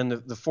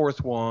then the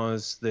fourth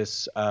was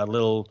this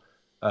little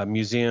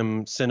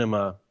museum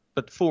cinema,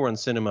 but full-run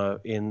cinema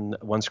in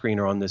one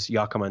screener on this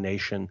Yakama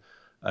Nation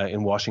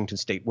in Washington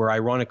State, where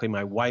ironically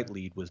my white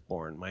lead was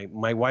born.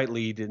 My white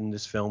lead in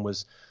this film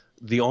was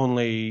the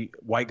only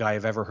white guy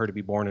I've ever heard to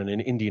be born in an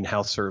Indian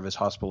Health Service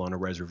hospital on a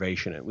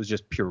reservation. It was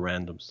just pure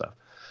random stuff.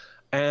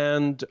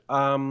 And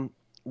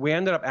we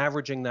ended up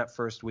averaging that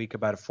first week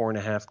about a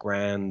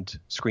 $4,500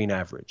 screen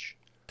average.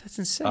 That's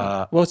insane.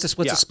 What's the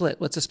split?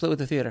 What's the split with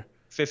the theater?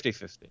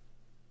 50-50.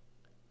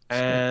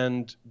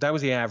 And that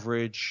was the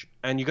average.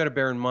 And you got to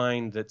bear in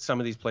mind that some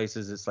of these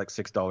places, it's like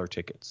 $6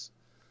 tickets.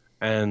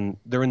 And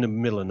they're in the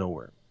middle of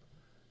nowhere.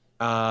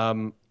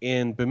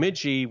 In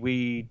Bemidji,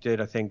 we did,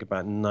 I think,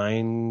 about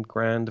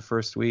 $9,000 the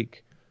first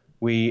week.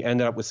 We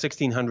ended up with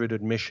 1,600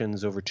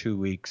 admissions over 2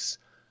 weeks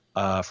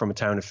from a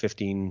town of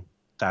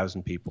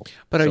 15,000 people.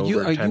 But are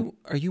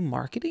you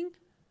marketing?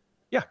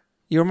 Yeah.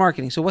 You're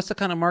marketing. So what's the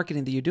kind of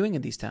marketing that you're doing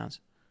in these towns?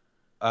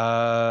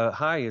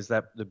 Hi, is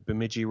that the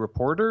Bemidji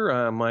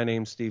Reporter? My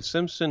name's Steve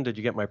Simpson. Did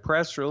you get my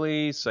press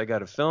release? I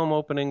got a film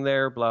opening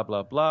there, blah,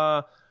 blah,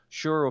 blah.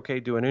 Sure, okay,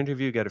 do an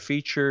interview, get a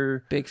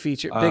feature. Big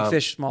feature, big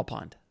fish, small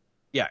pond.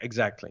 Yeah,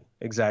 exactly.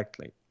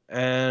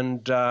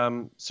 And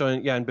so,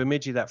 in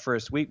Bemidji that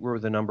first week, we were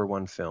the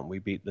 #1 film. We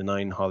beat the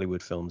 9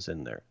 Hollywood films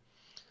in there.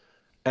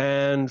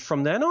 And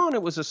from then on,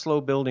 it was a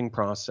slow building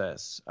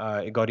process.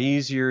 It got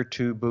easier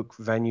to book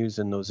venues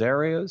in those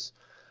areas.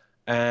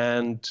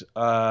 And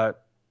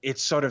it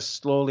sort of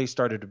slowly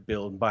started to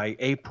build. By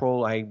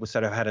April, I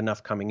sort of had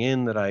enough coming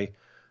in that I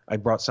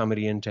brought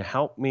somebody in to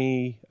help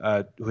me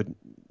who had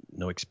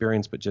no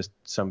experience, but just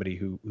somebody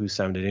who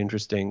sounded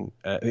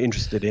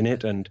interested in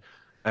it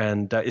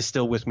and is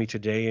still with me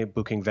today,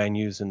 booking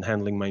venues and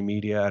handling my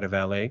media out of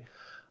LA.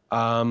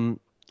 And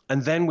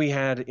And then we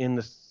had in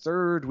the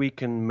third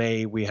week in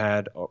May, we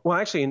had, well,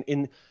 actually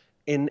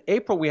in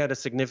April, we had a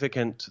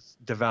significant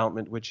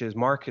development, which is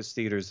Marcus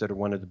Theatres, that are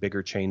one of the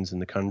bigger chains in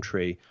the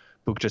country,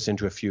 booked us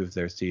into a few of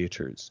their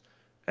theaters.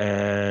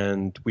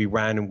 And we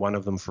ran in one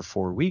of them for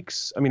 4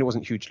 weeks. I mean, it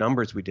wasn't huge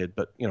numbers we did,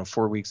 but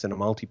 4 weeks in a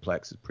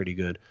multiplex is pretty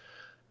good.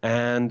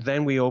 And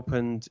then we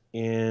opened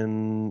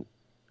in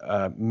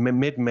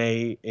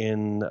mid-May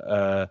in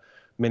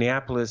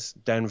Minneapolis,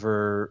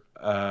 Denver,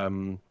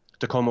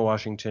 Tacoma,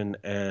 Washington,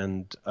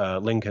 and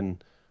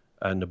Lincoln,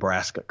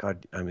 Nebraska.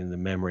 God, I mean, the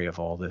memory of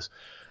all this.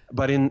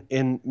 But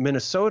in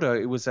Minnesota,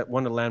 it was at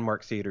one of the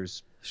Landmark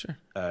Theaters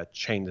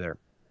chain there.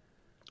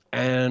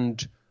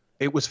 And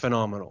it was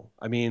phenomenal.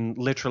 I mean,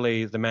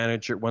 literally, one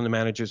of the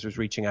managers was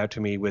reaching out to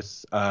me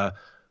with,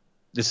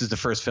 this is the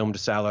first film to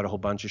sell out a whole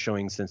bunch of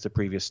showings since the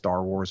previous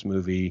Star Wars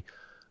movie.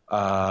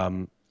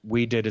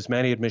 We did as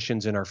many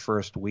admissions in our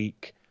first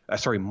week,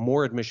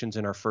 more admissions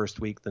in our first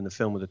week than the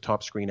film with the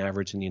top screen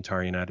average in the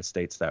entire United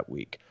States that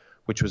week,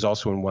 which was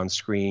also in one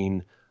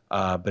screen,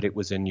 but it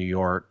was in New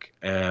York,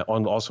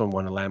 also in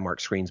one of the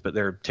Landmark screens, but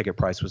their ticket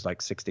price was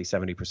like 60,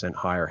 70%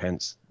 higher,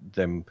 hence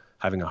them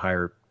having a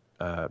higher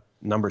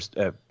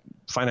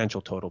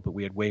financial total, but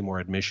we had way more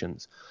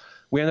admissions.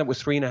 We ended up with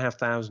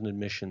 3,500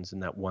 admissions in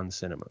that one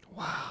cinema.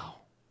 Wow.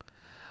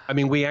 I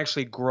mean, we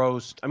actually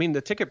grossed,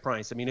 the ticket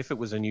price, if it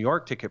was a New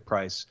York ticket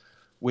price,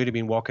 we'd have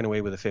been walking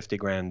away with a 50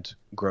 grand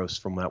gross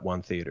from that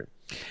one theater.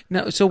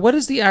 Now, so what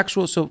is the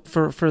actual, so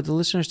for the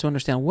listeners to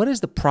understand, what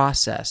is the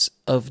process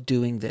of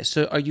doing this?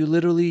 So are you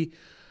literally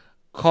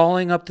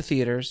calling up the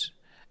theaters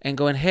and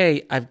going,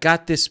 hey, I've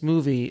got this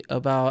movie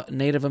about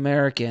Native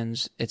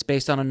Americans. It's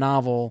based on a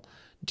novel.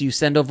 Do you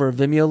send over a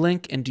Vimeo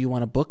link and do you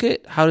want to book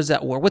it? How does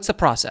that work? What's the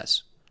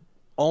process?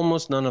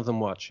 Almost none of them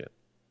watch it.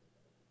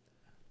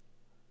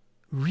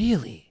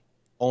 Really?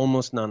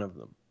 Almost none of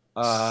them.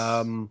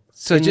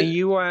 So in the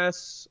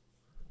U.S.,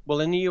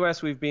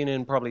 we've been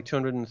in probably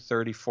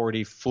 230,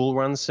 40 full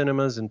run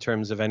cinemas in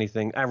terms of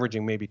anything,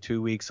 averaging maybe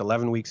 2 weeks.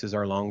 11 weeks is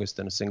our longest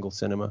in a single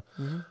cinema.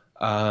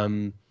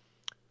 Mm-hmm.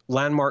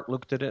 Landmark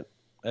looked at it,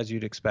 as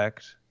you'd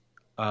expect.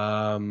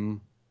 I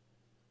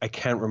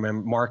can't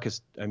remember.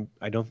 Marcus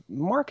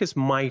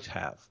might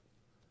have.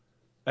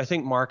 I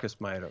think Marcus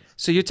might have.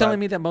 So you're telling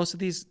me that most of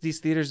these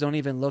theaters don't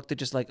even look, they're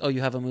just like, oh,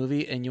 you have a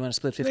movie and you want to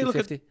split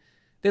 50-50?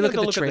 They look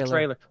at the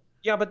trailer.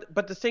 Yeah,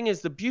 but the thing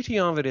is, the beauty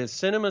of it is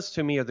cinemas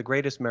to me are the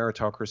greatest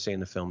meritocracy in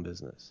the film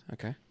business.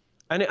 Okay.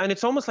 And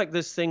it's almost like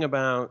this thing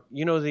about,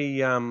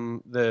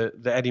 the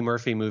Eddie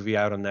Murphy movie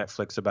out on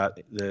Netflix about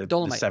the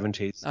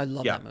 70s. I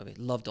love that movie.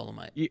 Love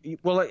Dolomite. It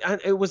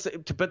was,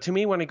 but to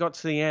me, when it got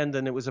to the end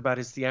and it was about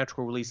his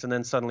theatrical release and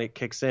then suddenly it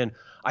kicks in,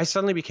 I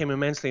suddenly became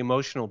immensely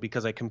emotional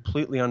because I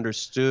completely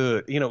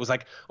understood, it was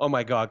like, oh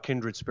my God,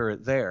 kindred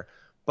spirit there.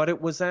 But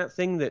it was that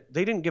thing that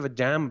they didn't give a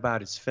damn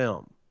about his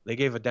film. They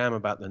gave a damn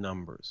about the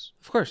numbers.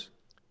 Of course.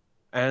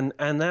 And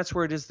that's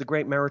where it is the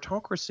great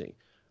meritocracy.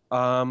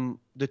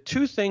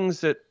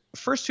 The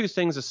first two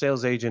things a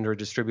sales agent or a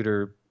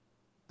distributor,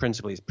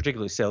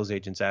 particularly sales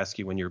agents, ask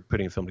you when you're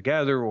putting a film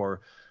together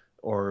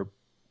or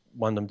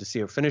want them to see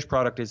a finished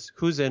product is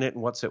who's in it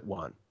and what's it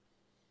won.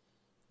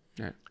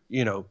 Right.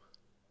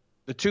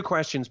 The two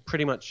questions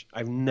pretty much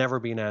I've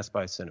never been asked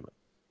by cinema.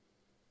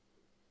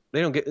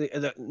 They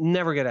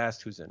never get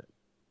asked who's in it.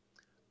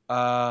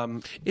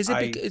 Is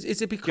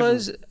it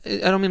because I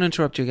don't mean to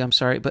interrupt you? I'm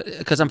sorry, but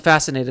because I'm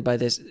fascinated by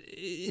this,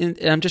 and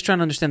I'm just trying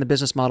to understand the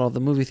business model of the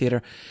movie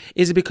theater.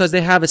 Is it because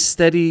they have a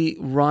steady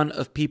run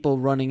of people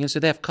running in, so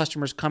they have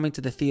customers coming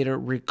to the theater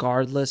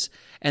regardless,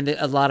 and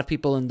a lot of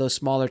people in those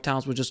smaller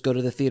towns will just go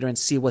to the theater and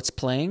see what's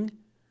playing?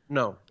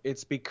 No,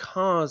 it's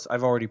because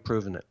I've already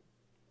proven it.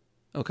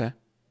 Okay.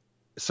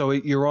 So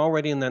you're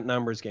already in that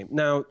numbers game.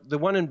 Now, the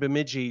one in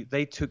Bemidji,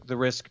 they took the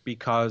risk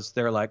because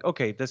they're like,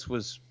 okay, this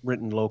was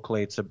written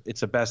locally.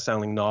 It's a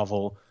best-selling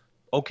novel.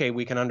 Okay,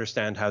 we can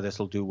understand how this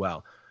will do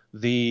well.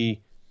 The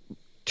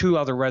two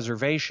other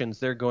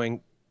reservations, they're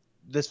going,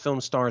 this film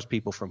stars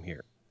people from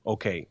here.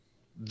 Okay,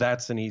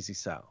 that's an easy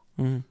sell.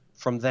 Mm-hmm.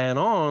 From then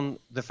on,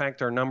 the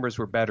fact our numbers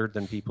were better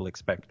than people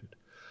expected.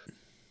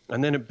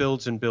 And then it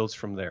builds and builds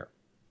from there.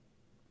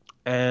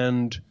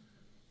 And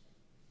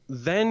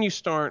then you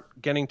start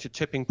getting to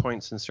tipping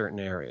points in certain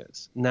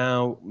areas.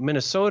 Now,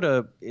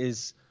 Minnesota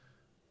is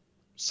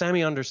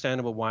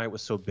semi-understandable why it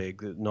was so big.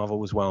 The novel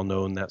was well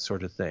known, that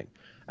sort of thing.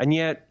 And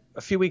yet,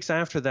 a few weeks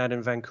after that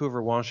in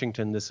Vancouver,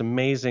 Washington, this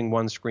amazing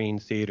one-screen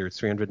theater,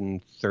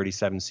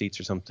 337 seats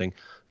or something,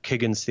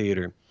 Kiggins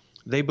Theater,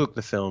 they booked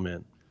the film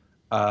in,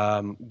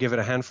 give it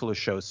a handful of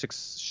shows,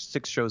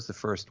 six shows the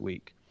first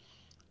week.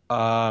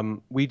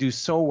 We do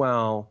so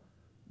well.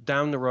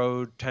 Down the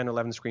road, 10,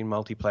 11 screen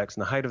multiplex,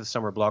 in the height of the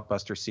summer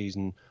blockbuster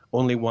season,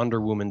 only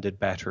Wonder Woman did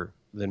better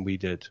than we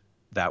did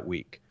that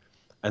week.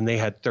 And they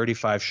had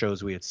 35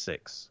 shows, we had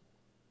 6.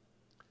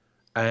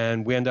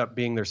 And we end up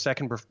being their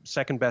second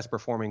best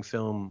performing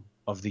film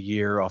of the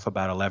year off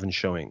about 11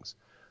 showings.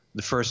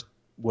 The first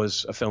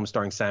was a film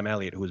starring Sam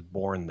Elliott, who was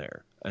born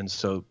there. and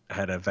so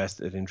had a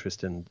vested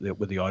interest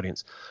with the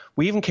audience.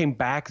 We even came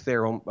back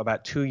there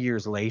about 2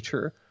 years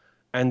later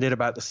and did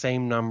about the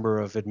same number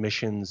of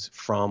admissions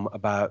from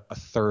about a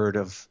third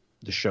of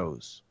the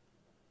shows.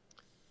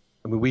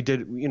 I mean, we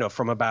did,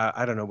 from about,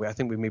 I don't know, I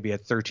think we maybe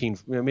had 13,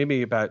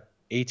 maybe about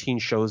 18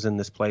 shows in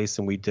this place,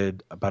 and we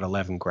did about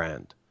 11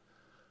 grand.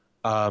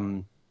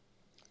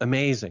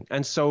 Amazing.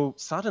 And so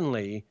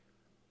suddenly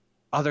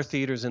other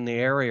theaters in the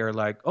area are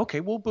like,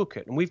 okay, we'll book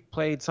it. And we've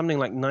played something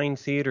like 9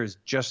 theaters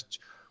just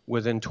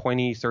within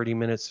 20, 30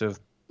 minutes of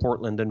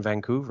Portland and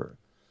Vancouver.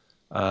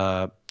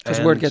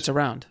 Because word gets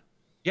around.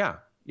 Yeah.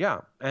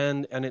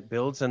 And it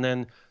builds. And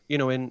then,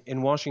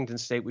 in Washington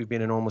State, we've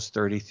been in almost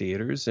 30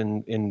 theaters.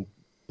 In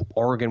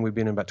Oregon, we've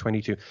been in about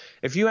 22.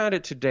 If you add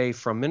it today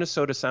from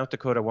Minnesota, South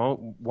Dakota,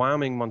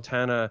 Wyoming,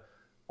 Montana,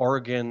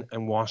 Oregon,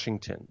 and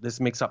Washington, this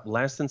makes up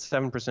less than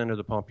 7% of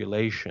the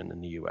population in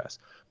the U.S.,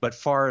 but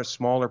far a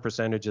smaller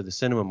percentage of the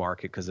cinema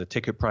market because the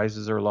ticket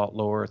prices are a lot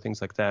lower,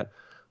 things like that.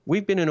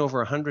 We've been in over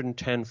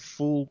 110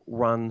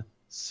 full-run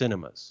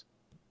cinemas.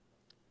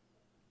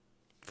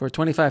 For a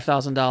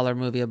 $25,000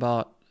 movie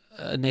about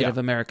a Native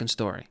American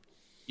story.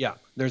 Yeah,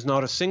 there's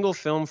not a single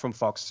film from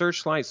Fox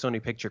Searchlight,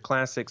 Sony Picture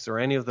Classics, or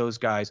any of those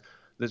guys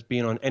that's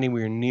been on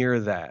anywhere near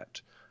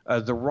that.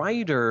 The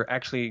writer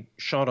actually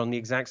shot on the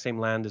exact same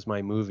land as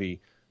my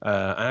movie.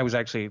 I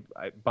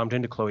bumped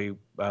into Chloe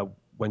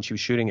when she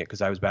was shooting it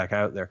because I was back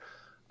out there.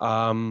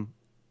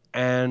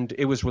 And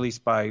it was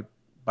released by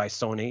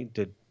Sony,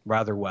 did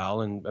rather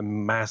well, and a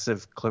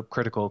massive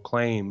critical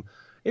acclaim.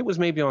 It was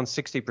maybe on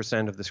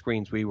 60% of the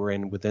screens we were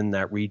in within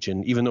that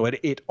region, even though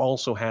it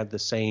also had the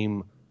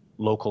same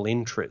local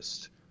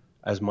interest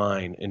as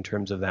mine in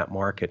terms of that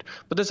market.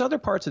 But there's other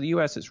parts of the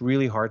U.S. it's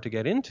really hard to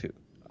get into.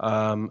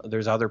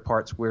 There's other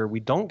parts where we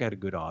don't get a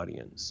good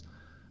audience.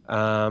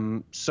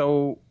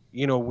 So,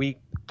 we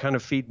kind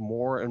of feed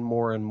more and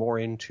more and more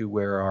into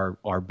where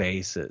our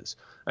base is.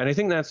 And I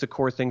think that's the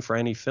core thing for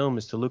any film,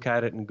 is to look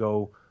at it and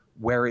go,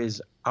 where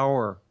is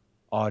our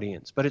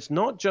audience? But it's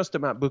not just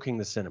about booking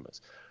the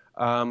cinemas.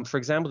 For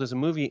example, there's a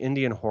movie,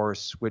 Indian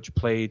Horse, which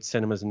played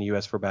cinemas in the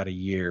U.S. for about a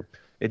year.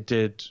 It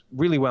did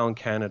really well in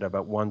Canada,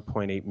 about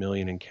 1.8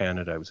 million in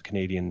Canada. It was a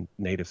Canadian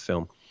native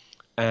film.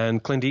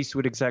 And Clint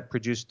Eastwood exec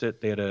produced it.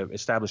 They had an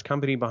established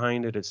company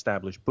behind it,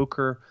 established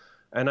booker.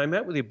 And I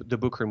met with the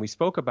booker and we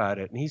spoke about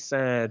it. And he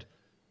said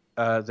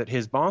that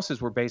his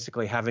bosses were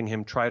basically having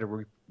him try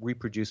to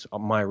reproduce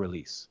my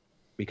release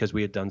because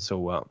we had done so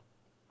well.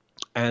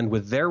 And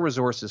with their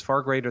resources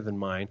far greater than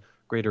mine,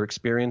 greater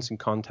experience and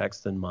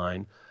context than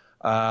mine,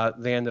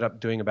 they ended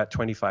up doing about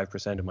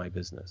 25% of my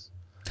business.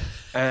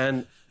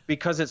 And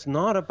because it's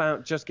not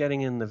about just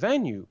getting in the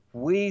venue,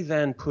 we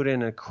then put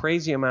in a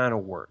crazy amount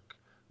of work,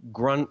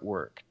 grunt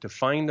work, to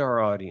find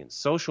our audience.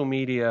 Social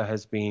media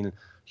has been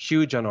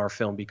huge on our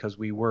film because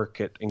we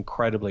work it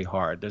incredibly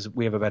hard.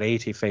 We have about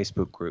 80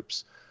 Facebook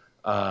groups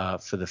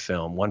for the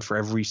film, one for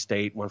every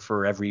state, one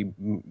for every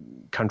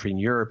country in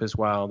Europe as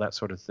well, that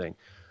sort of thing.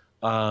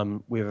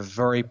 We have a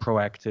very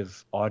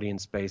proactive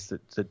audience base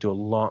that do a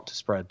lot to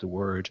spread the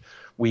word.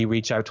 We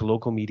reach out to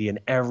local media in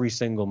every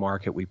single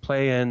market we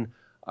play in.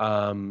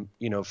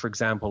 For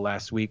example,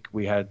 last week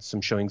we had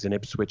some showings in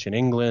Ipswich in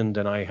England,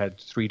 and I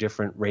had 3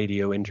 different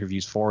radio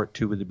interviews for it,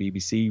 2 with the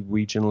BBC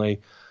regionally,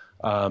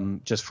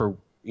 just for,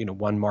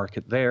 one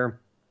market there.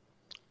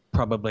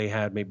 Probably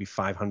had maybe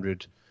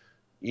 500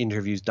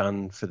 interviews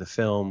done for the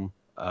film.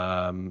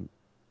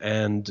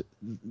 And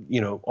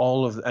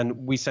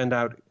we send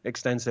out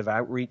extensive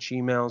outreach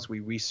emails.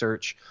 We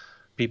research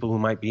people who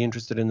might be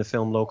interested in the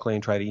film locally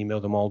and try to email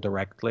them all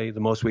directly. The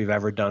most we've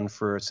ever done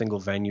for a single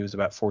venue is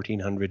about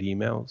 1,400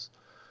 emails.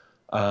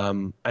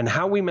 And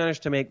how we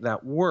managed to make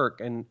that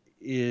work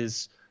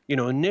is,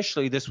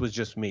 initially this was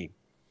just me,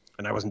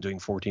 and I wasn't doing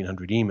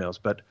 1,400 emails.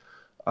 But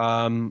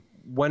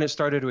when it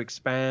started to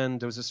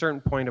expand, there was a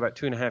certain point about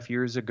 2.5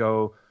 years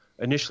ago.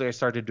 Initially, I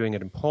started doing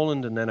it in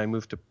Poland, and then I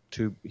moved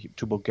to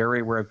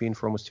Bulgaria, where I've been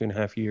for almost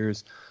 2.5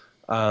 years.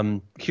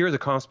 Here, the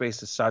cost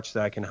base is such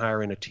that I can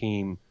hire in a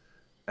team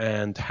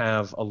and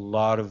have a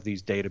lot of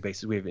these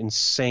databases. We have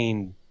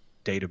insane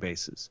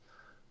databases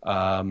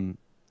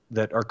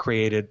that are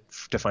created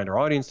to find our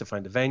audience, to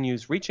find the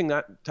venues, reaching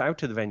that out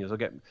to the venues.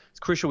 It's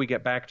crucial we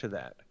get back to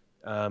that.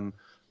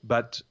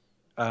 But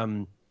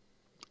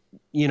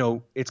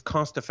it's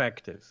cost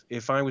effective.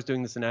 If I was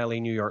doing this in LA,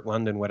 New York,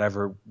 London,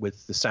 whatever,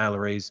 with the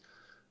salaries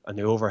and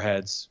the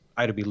overheads,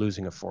 I'd be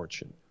losing a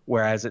fortune.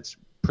 Whereas it's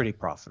pretty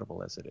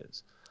profitable as it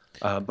is.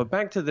 But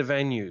back to the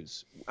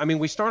venues. I mean,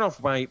 we start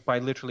off by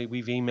literally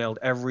we've emailed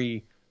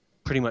every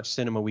pretty much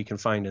cinema we can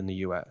find in the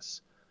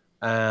U.S.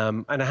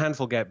 And a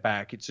handful get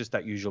back. It's just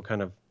that usual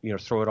kind of,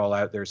 throw it all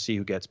out there, see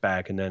who gets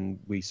back, and then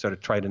we sort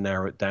of try to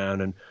narrow it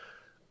down.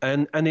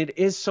 And it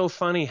is so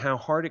funny how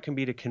hard it can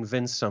be to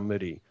convince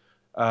somebody.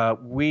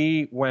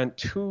 We went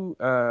to,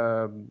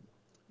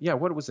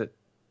 what was it?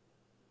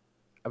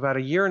 About over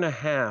a year and a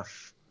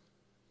half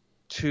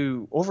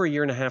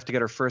to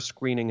get our first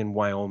screening in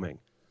Wyoming.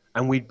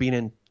 And we'd been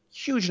in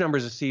huge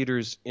numbers of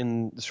theaters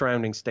in the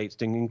surrounding states,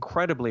 doing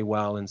incredibly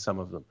well in some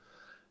of them.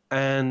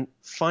 And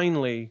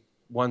finally,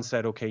 one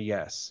said, okay,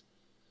 yes.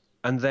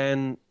 And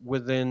then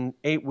within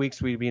 8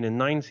 weeks, we'd been in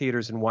 9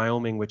 theaters in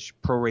Wyoming, which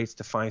prorates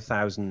to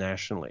 5,000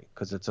 nationally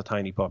because it's a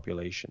tiny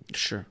population.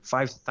 Sure.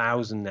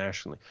 5,000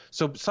 nationally.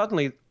 So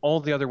suddenly all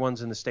the other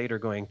ones in the state are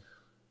going,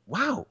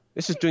 wow,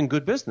 this is doing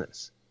good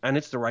business. And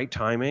it's the right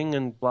timing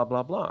and blah,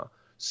 blah, blah.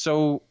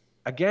 So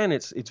again,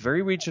 it's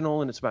very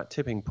regional and it's about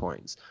tipping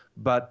points.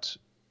 But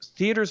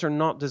theaters are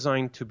not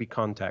designed to be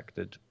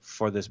contacted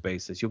for this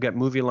basis. You'll get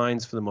movie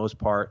lines for the most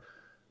part.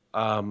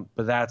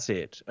 But that's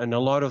it. And a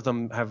lot of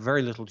them have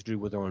very little to do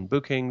with their own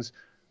bookings.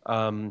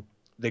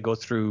 They go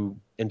through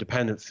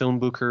independent film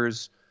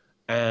bookers,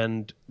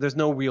 and there's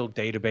no real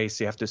database.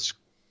 You have to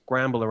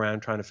scramble around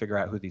trying to figure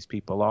out who these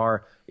people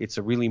are. It's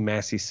a really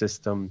messy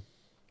system.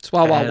 It's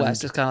Wild Wild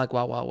West. It's kind of like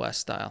Wild Wild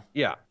West style.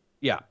 Yeah,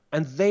 yeah.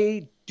 And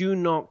they do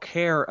not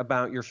care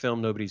about your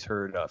film nobody's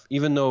heard of,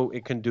 even though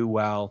it can do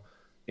well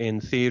in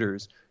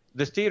theaters.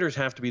 The theaters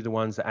have to be the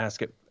ones that ask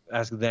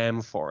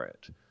them for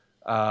it.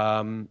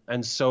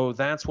 And so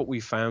that's what we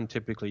found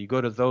typically. You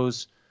go to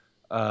those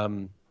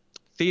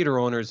theater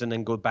owners and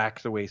then go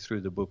back the way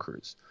through the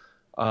bookers,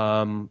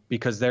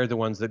 because they're the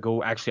ones that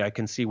go, actually, I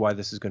can see why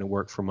this is going to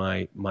work for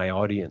my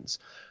audience.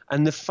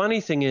 And the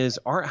funny thing is,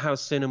 art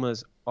house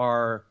cinemas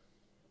are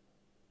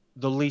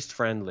the least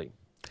friendly.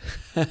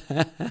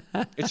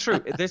 It's true.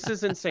 This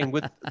is insane,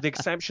 with the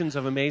exceptions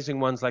of amazing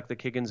ones like the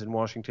Kiggins in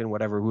Washington,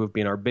 whatever, who have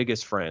been our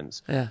biggest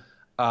friends. Yeah.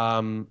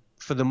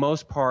 For the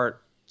most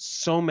part,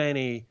 so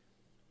many...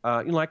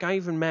 like I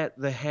even met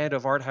the head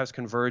of Art House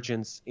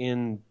Convergence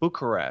in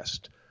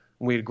Bucharest.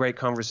 We had a great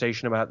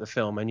conversation about the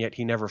film, and yet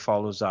he never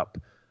follows up.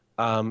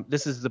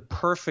 This is the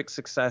perfect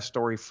success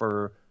story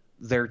for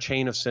their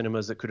chain of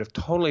cinemas that could have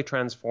totally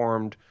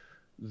transformed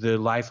the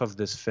life of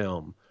this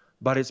film.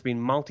 But it's been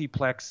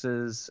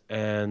multiplexes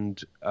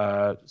and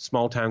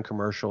small-town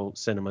commercial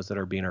cinemas that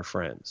are being our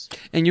friends.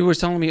 And you were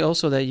telling me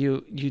also that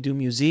you do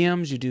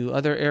museums, you do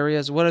other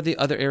areas. What are the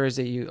other areas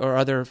that you, or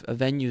other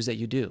venues that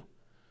you do?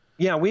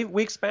 Yeah,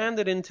 we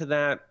expanded into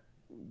that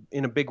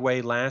in a big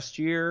way last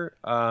year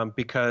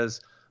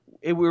because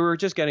we were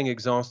just getting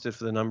exhausted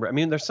for the number. I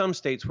mean, there's some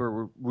states where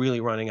we're really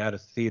running out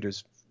of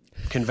theaters,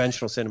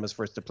 conventional cinemas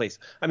for us to place.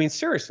 I mean,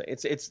 seriously,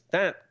 it's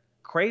that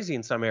crazy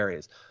in some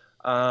areas.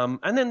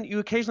 And then you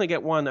occasionally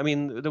get one. I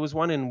mean, there was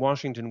one in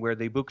Washington where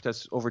they booked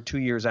us over 2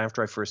 years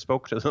after I first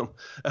spoke to them.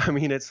 I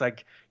mean, it's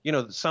like,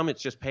 some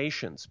it's just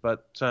patience,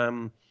 but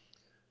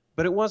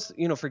it was,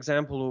 for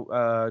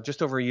example,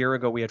 just over a year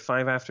ago, we had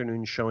 5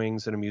 afternoon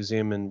showings at a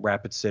museum in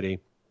Rapid City,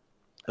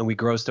 and we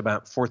grossed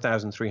about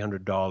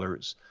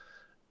 $4,300.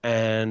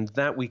 And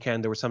that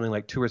weekend, there were something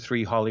like 2 or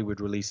 3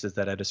 Hollywood releases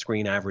that had a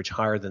screen average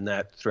higher than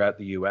that throughout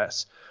the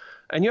U.S.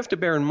 And you have to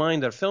bear in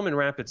mind that a film in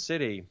Rapid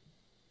City,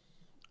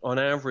 on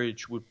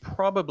average, would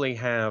probably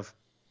have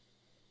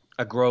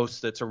a gross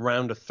that's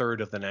around a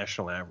third of the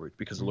national average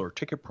because of lower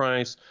ticket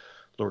price,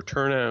 lower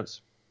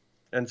turnouts.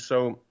 And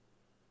so...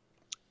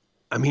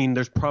 I mean,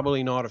 there's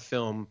probably not a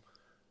film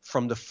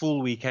from the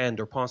full weekend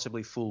or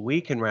possibly full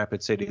week in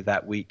Rapid City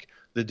that week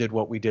that did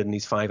what we did in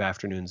these 5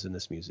 afternoons in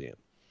this museum.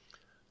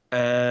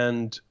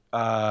 And,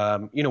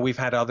 we've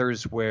had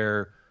others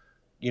where,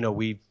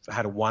 we've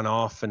had a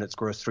one-off and it's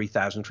grossed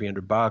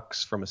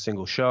 $3,300 from a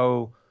single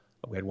show.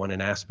 We had one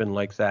in Aspen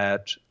like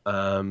that.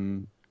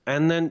 And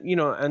then,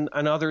 and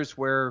others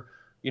where,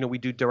 we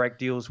do direct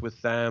deals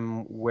with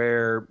them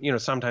where,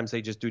 sometimes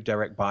they just do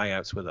direct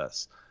buyouts with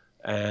us.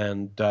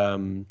 And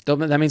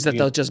that means that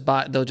they'll just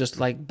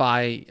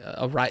buy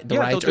a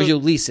rights, or you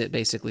lease it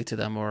basically to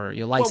them, or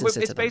you license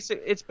it to them.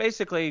 It's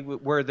basically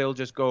where they'll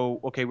just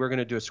go, okay, we're going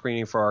to do a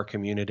screening for our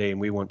community,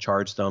 and we won't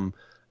charge them.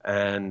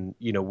 And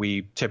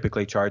we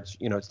typically charge,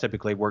 it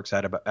typically works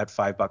at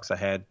 $5 a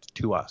head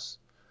to us,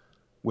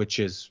 which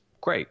is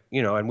great.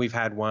 And we've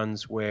had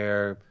ones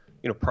where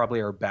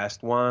probably our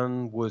best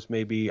one was,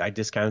 maybe I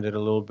discounted a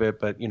little bit,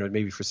 but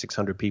maybe for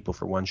 600 people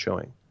for one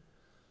showing.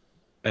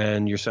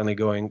 And you're suddenly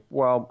going,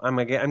 well, I'm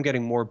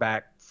getting more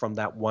back from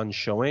that one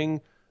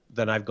showing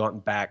than I've gotten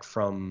back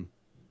from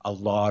a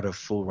lot of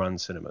full-run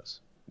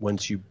cinemas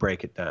once you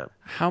break it down.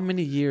 How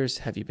many years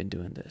have you been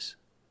doing this?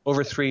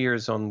 Over 3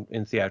 years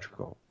in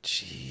theatrical.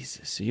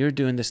 Jesus, so you're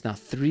doing this now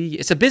 3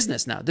 It's a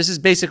business now. This is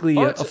basically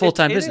a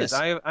full-time business.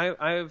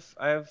 I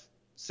have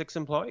 6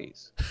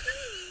 employees.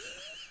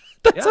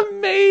 That's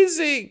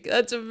amazing.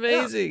 That's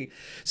amazing.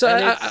 Yeah. So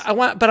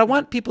I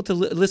want people to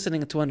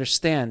listening to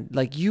understand,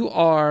 like, you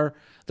are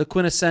the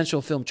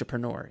quintessential film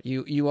entrepreneur.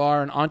 You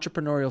are an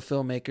entrepreneurial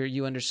filmmaker.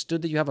 You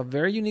understood that you have a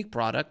very unique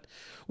product,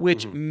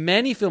 which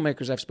many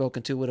filmmakers I've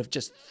spoken to would have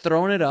just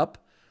thrown it up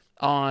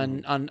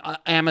on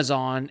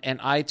Amazon and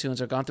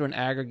iTunes, or gone through an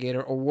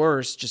aggregator, or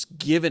worse, just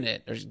given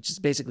it, or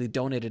just basically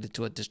donated it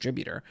to a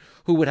distributor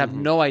who would have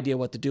no idea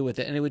what to do with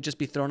it, and it would just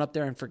be thrown up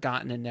there and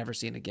forgotten and never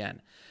seen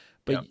again.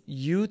 But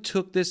you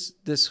took this,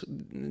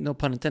 no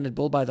pun intended,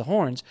 bull by the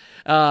horns,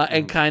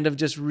 and kind of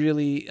just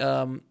really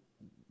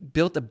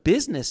built a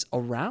business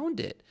around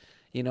it,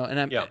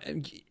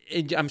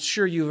 And I'm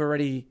sure you've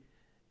already,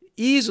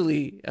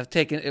 easily have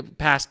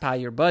passed by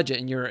your budget,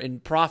 and you're in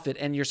profit,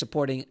 and you're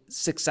supporting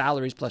 6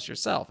 salaries plus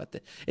yourself.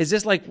 Is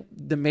this like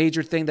the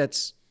major thing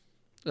that's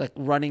like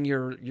running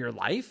your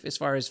life as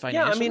far as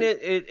financially? Yeah,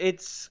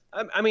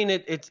 I mean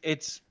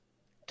it's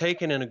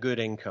taken in a good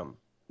income.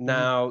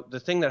 Now, the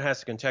thing that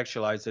has to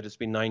contextualize it, it's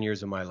been 9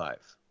 years of my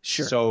life.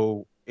 Sure.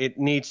 So it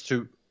needs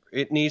to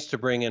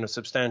bring in a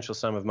substantial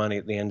sum of money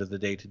at the end of the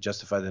day to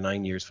justify the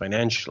 9 years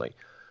financially.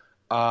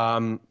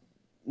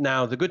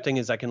 Now, the good thing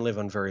is I can live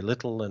on very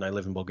little, and I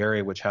live in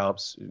Bulgaria, which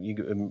helps.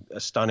 A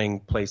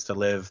stunning place to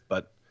live,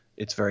 but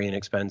it's very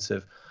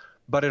inexpensive.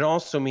 But it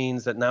also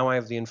means that now I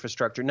have the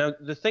infrastructure. Now,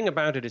 the thing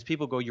about it is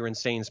people go, you're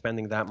insane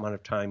spending that amount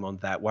of time on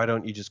that. Why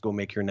don't you just go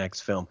make your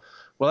next film?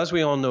 Well, as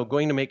we all know,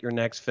 going to make your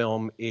next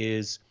film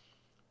is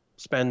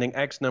spending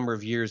X number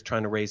of years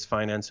trying to raise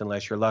finance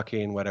unless you're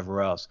lucky and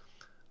whatever else.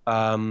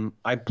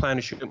 I plan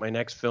to shoot my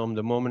next film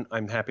the moment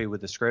I'm happy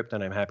with the script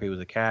and I'm happy with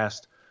the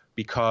cast,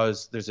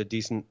 because there's a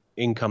decent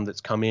income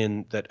that's come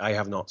in that I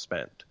have not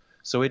spent.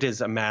 So it is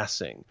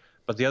amassing.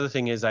 But the other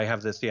thing is I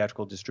have this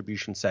theatrical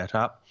distribution set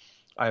up.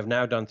 I have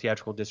now done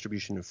theatrical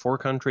distribution in 4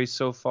 countries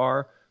so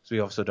far. So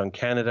we've also done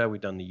Canada.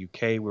 We've done the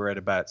UK. We're at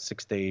about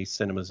 6-day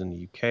cinemas in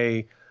the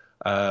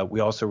UK. We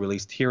also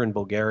released here in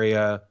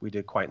Bulgaria. We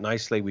did quite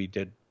nicely. We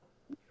did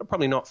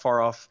probably not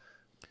far off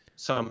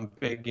some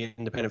big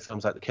independent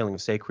films like The Killing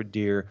of Sacred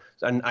Deer.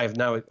 And I have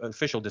now an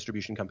official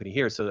distribution company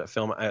here. So that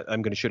film,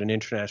 I'm going to shoot an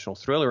international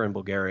thriller in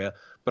Bulgaria,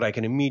 but I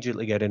can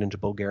immediately get it into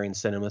Bulgarian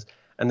cinemas.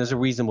 And there's a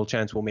reasonable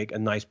chance we'll make a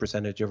nice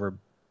percentage of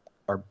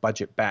our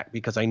budget back,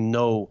 because I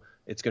know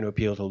it's going to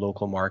appeal to the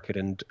local market,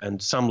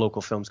 and some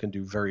local films can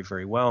do very,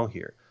 very well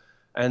here.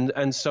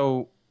 And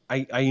so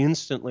I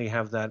instantly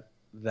have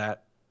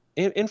that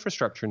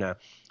infrastructure now.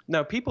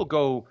 Now, people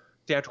go,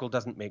 theatrical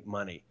doesn't make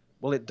money.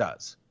 Well, it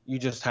does. You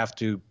just have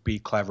to be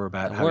clever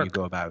about how you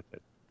go about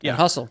it. Yeah,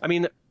 hustle. I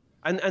mean,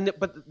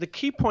 but the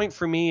key point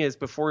for me is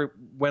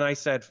when I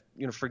said,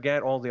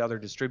 forget all the other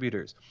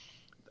distributors,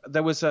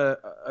 there was a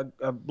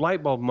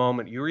light bulb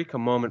moment, eureka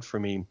moment for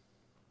me.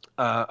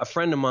 A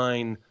friend of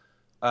mine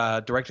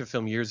directed a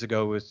film years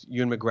ago with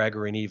Ewan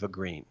McGregor and Eva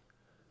Green.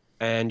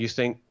 And you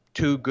think,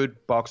 2 good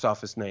box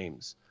office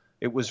names.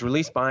 It was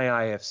released by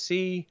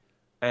IFC,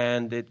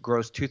 and it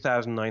grossed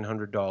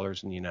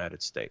 $2,900 in the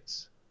United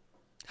States.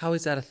 How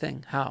is that a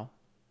thing? How?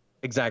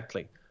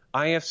 Exactly.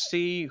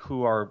 IFC,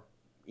 who are,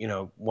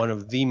 one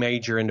of the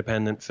major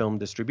independent film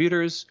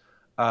distributors,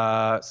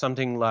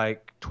 something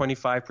like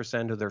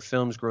 25% of their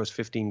films gross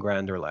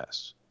 $15,000 or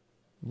less.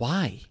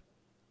 Why?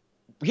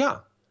 Yeah.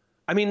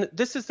 I mean,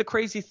 this is the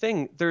crazy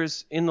thing.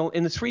 There's in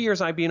the 3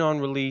 years I've been on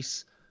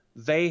release,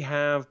 they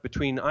have,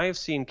 between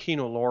IFC and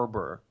Kino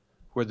Lorber,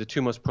 who are the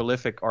 2 most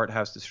prolific art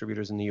house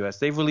distributors in the U.S.,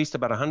 they've released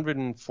about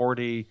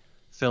 140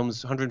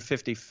 films,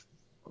 160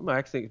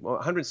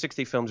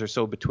 films or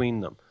so between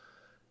them.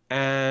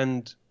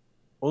 And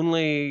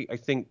only, I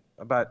think,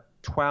 about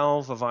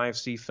 12 of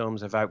IFC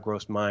films have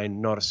outgrossed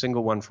mine, not a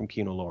single one from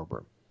Kino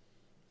Lorber.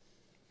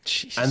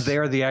 Jeez. And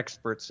they're the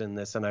experts in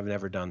this, and I've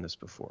never done this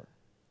before.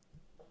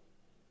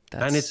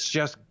 And it's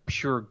just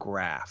pure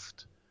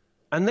graft.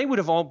 And they would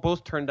have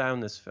both turned down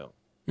this film.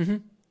 Mm-hmm.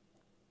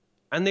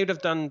 And they'd have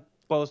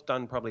both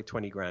done probably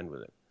 $20,000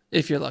 with it.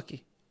 If you're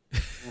lucky.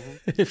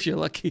 Mm-hmm. If you're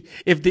lucky.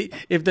 If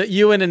the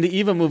Ewan and the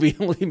Eva movie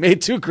only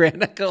made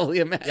 $2,000, I can only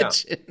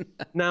imagine. Yeah.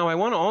 Now, I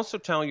want to also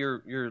tell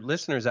your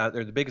listeners out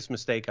there the biggest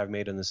mistake I've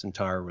made in this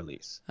entire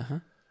release. Uh-huh.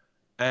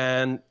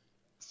 And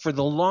for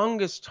the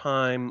longest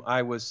time,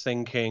 I was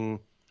thinking,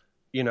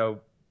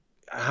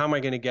 how am I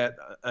going to get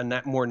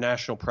a more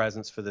national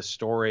presence for this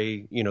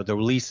story? The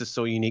release is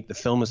so unique. The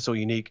film is so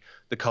unique.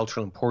 The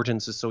cultural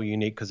importance is so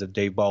unique because of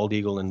Dave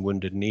Bald-Eagle and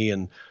Wounded Knee.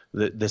 And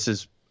this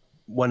is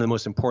one of the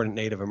most important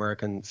Native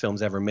American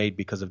films ever made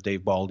because of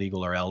Dave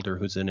Bald-Eagle, our elder,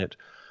 who's in it.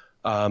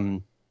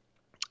 And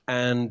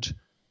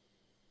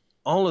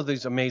all of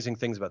these amazing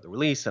things about the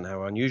release and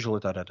how unusual,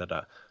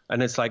 da-da-da-da.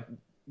 And it's like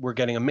we're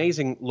getting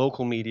amazing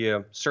local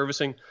media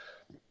servicing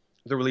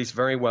the release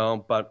very well,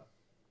 but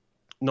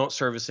not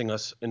servicing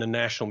us in a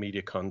national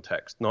media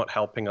context, not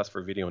helping us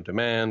for video on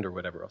demand or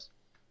whatever else.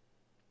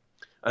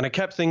 And I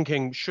kept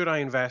thinking, should I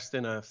invest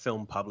in a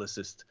film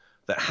publicist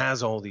that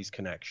has all these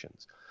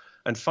connections?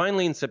 And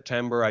finally, in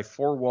September, I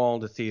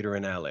four-walled a theater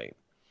in LA,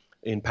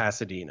 in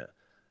Pasadena.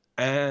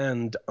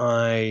 And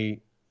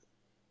I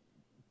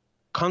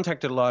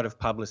contacted a lot of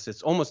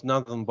publicists. Almost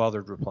none of them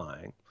bothered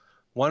replying.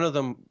 One of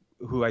them,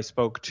 who I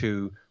spoke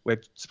to, we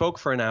spoke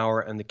for an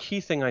hour. And the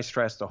key thing I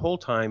stressed the whole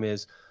time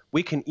is,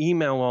 we can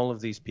email all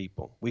of these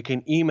people. We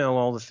can email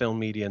all the film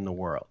media in the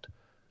world.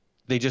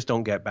 They just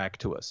don't get back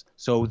to us.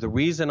 So the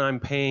reason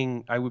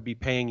I would be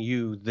paying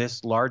you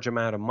this large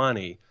amount of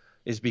money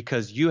is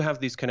because you have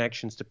these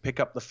connections to pick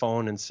up the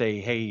phone and say,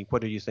 hey,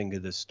 what do you think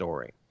of this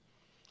story?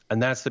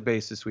 And that's the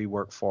basis we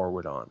work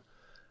forward on.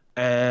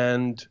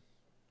 And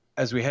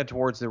as we head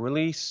towards the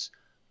release,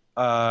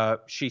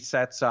 she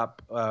sets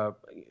up a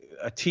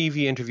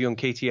TV interview on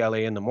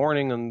KTLA in the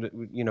morning, and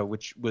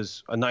which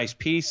was a nice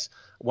piece,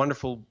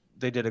 wonderful.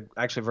 They did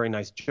actually a very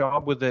nice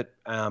job with it.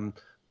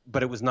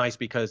 but it was nice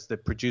because the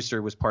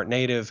producer was part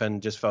native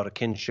and just felt a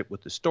kinship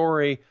with the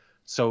story.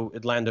 So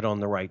it landed on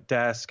the right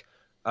desk.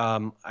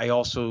 I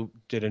also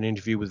did an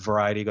interview with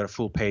Variety, got a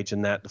full page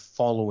in that the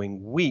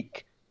following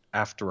week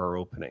after our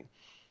opening.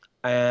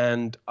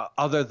 And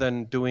other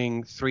than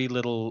doing 3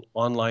 little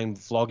online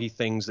vloggy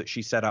things that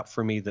she set up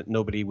for me that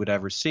nobody would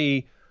ever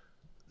see,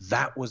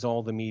 that was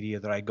all the media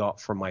that I got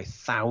for my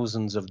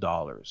thousands of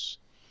dollars.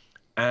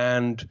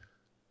 And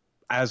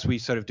as we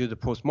sort of do the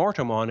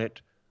postmortem on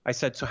it, I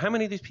said, so how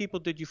many of these people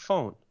did you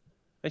phone?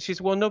 And she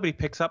said, well, nobody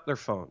picks up their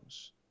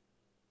phones.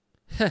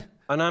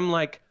 And I'm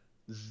like,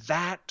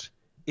 that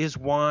is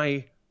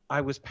why I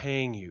was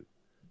paying you.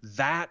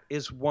 That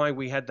is why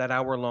we had that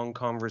hour-long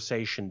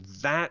conversation.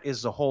 That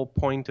is the whole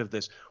point of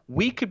this.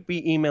 We could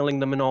be emailing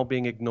them and all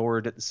being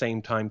ignored at the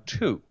same time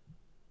too.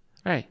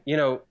 Right. You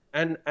know,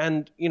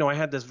 and you know, I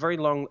had this very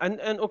long and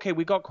okay,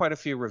 we got quite a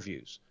few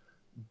reviews,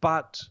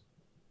 but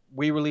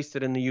we released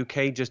it in the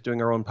UK just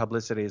doing our own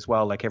publicity as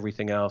well, like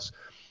everything else.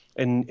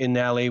 In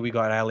LA, we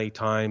got LA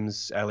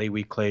Times, LA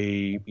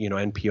Weekly, you know,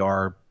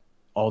 NPR,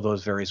 all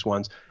those various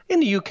ones. In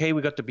the UK,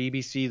 we got the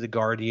BBC, The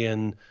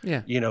Guardian,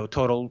 you know,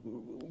 Total.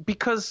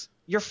 Because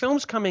your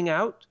film's coming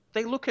out,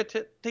 they look at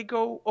it, they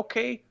go,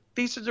 okay,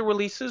 these are the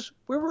releases,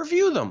 we'll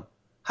review them.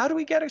 How do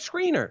we get a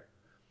screener?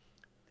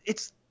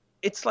 It's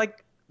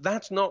like,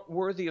 that's not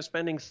worthy of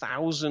spending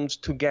thousands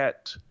to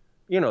get,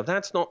 you know,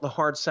 that's not the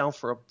hard sell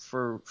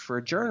for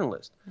a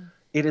journalist.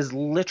 It is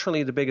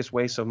literally the biggest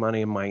waste of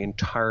money in my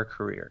entire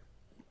career.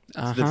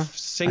 The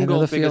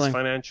single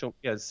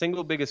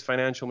biggest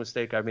financial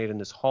mistake I've made in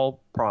this whole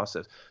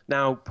process.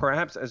 Now,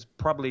 perhaps as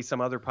probably some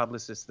other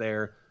publicists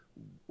there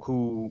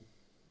who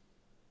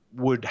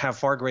would have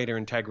far greater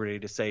integrity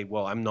to say,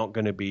 well, I'm not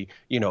going to be,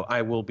 you know,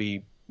 I will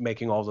be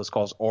making all those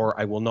calls, or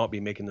I will not be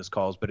making those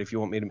calls. But if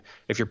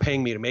you're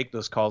paying me to make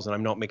those calls and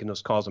I'm not making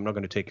those calls, I'm not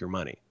going to take your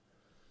money,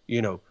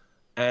 you know.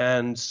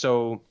 And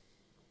so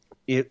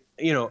it,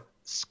 you know,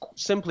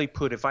 simply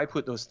put, if I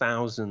put those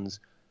thousands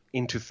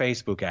into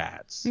Facebook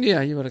ads,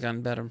 yeah, you would have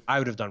gotten better. I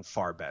would have done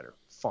far better.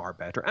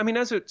 I mean,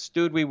 as it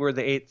stood, we were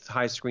the 8th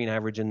highest screen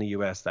average in the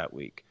US that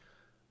week.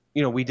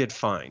 You know, we did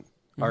fine.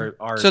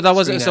 Our so that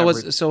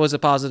was a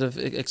positive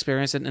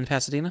experience in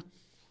Pasadena?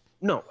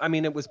 No, I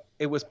mean, it was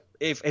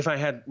if I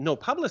had no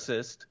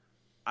publicist,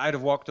 I'd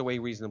have walked away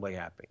reasonably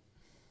happy.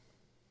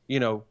 You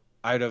know,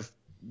 I'd have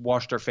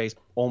washed our face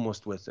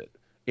almost with it.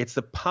 It's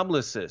the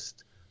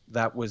publicist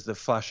that was the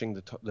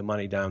flushing the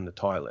money down the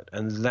toilet,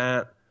 and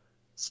that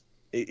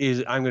is,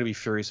 I'm going to be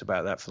furious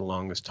about that for the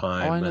longest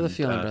time. Oh, I know the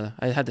feeling, brother.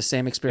 I had the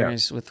same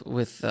experience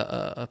with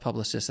a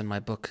publicist in my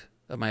book,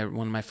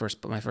 my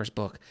first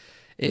book.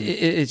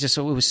 It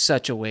was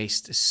such a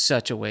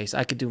waste.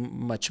 I could do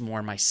much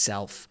more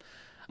myself,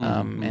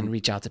 and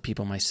reach out to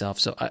people myself.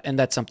 So, and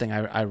that's something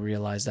I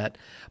realized, that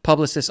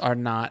publicists are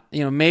not,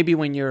 you know, maybe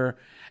when you're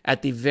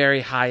at the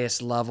very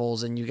highest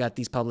levels and you got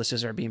these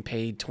publicists that are being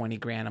paid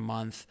 $20,000 a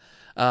month,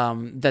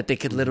 that they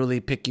could literally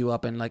pick you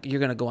up and, like, you're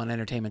going to go on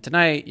Entertainment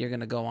Tonight, you're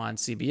going to go on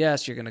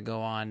CBS, you're going to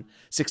go on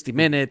 60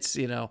 Minutes,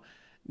 you know,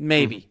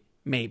 maybe,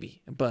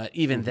 but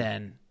even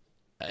then,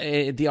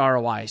 the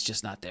ROI is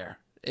just not there.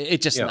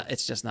 It's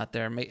just not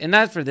there, and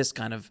not for this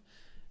kind of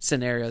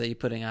scenario that you're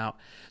putting out.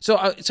 So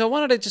I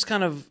wanted to just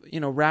kind of, you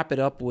know, wrap it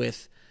up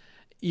with,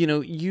 you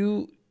know,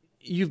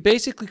 you've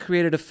basically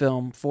created a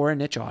film for a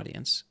niche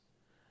audience,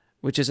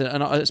 which is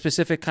a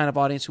specific kind of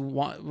audience who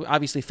want,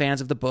 obviously,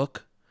 fans of the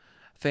book,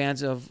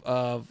 fans of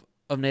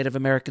Native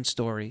American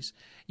stories.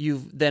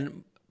 You've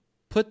then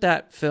put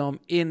that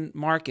film in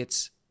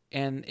markets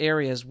and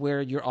areas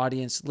where your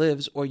audience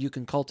lives, or you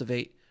can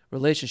cultivate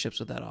relationships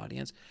with that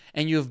audience,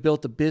 and you have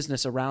built a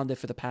business around it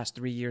for the past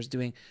 3 years,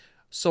 doing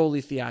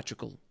solely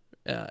theatrical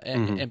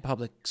and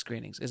public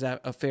screenings. Is that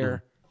a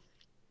fair?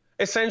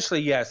 Essentially,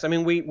 yes. I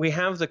mean, we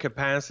have the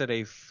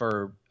capacity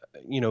for,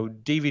 you know,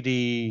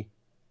 DVD.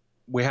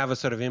 We have a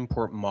sort of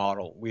import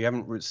model.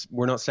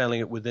 We're not selling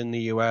it within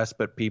the US,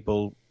 but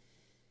people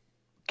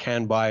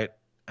can buy it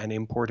and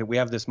import it. We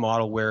have this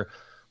model where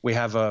we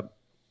have a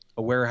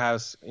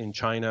warehouse in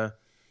China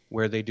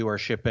where they do our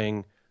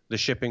shipping. The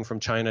shipping from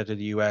China to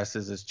the US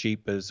is as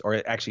cheap as,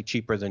 or actually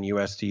cheaper than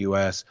US to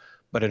US,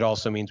 but it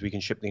also means we can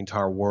ship the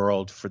entire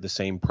world for the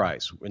same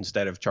price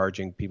instead of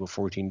charging people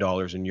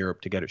 $14 in Europe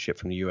to get it shipped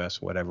from the US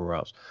or whatever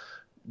else.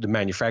 The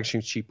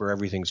manufacturing's cheaper,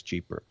 everything's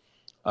cheaper.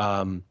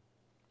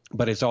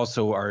 But it's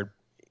also our,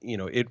 you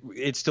know,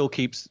 it still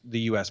keeps the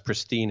US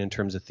pristine in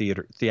terms of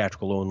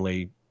theatrical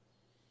only,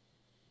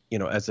 you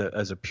know, as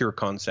a pure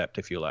concept,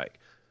 if you like.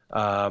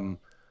 And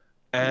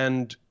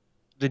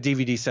the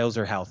DVD sales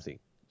are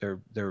healthy.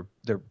 They're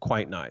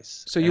quite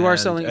nice. So you are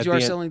selling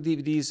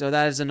DVDs. So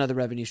that is another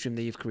revenue stream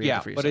that you've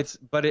created for yourself.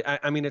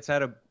 I mean, it's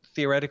at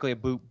theoretically a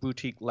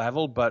boutique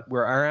level, but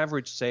where our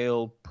average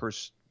sale per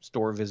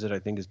store visit, I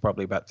think, is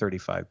probably about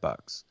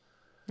 $35.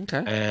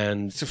 Okay.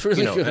 And it's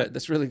really good.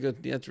 That's really good.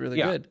 Yeah, it's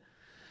really good.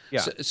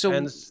 Yeah.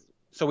 So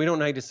So we don't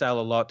need to sell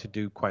a lot to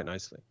do quite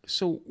nicely.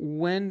 So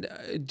when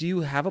do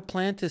you have a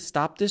plan to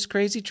stop this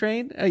crazy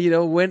train?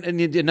 When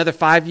another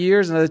 5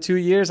 years, another 2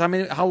 years?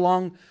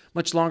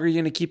 Much longer are you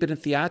going to keep it in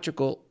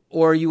theatrical,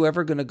 or are you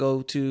ever going to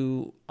go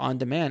to on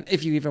demand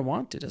if you even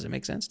want to? Does it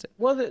make sense to?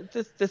 Well,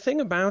 the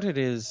thing about it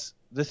is,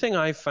 the thing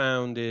I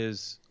found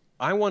is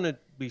I want to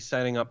be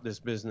setting up this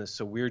business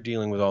so we're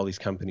dealing with all these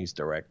companies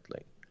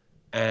directly,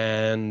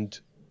 and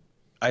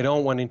I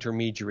don't want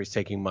intermediaries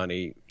taking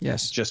money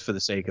just for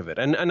the sake of it.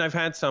 And I've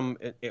had some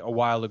a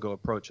while ago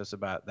approach us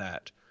about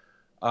that.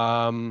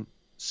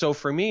 So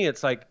for me,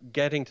 it's like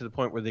getting to the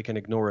point where they can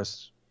ignore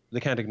us. They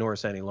can't ignore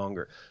us any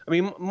longer. I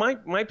mean,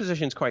 my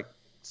position is quite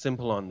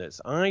simple on this.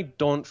 I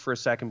don't for a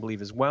second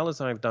believe, as well as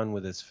I've done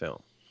with this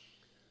film,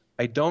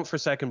 I don't for a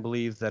second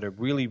believe that a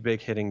really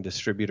big hitting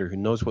distributor who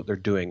knows what they're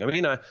doing. I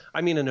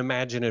mean an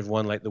imaginative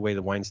one like the way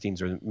the Weinsteins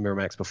or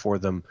Miramax before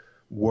them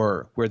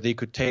were, where they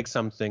could take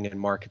something and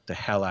market the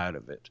hell out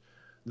of it,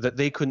 that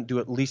they couldn't do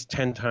at least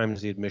 10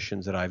 times the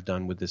admissions that I've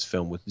done with this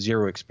film with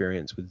zero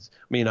experience.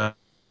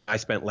 I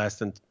spent less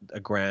than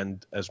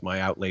 $1,000 as my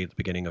outlay at the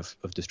beginning of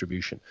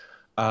distribution.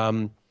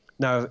 Now,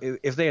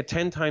 if they had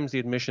 10 times the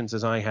admissions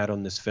as I had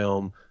on this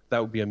film,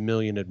 that would be 1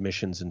 million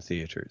admissions in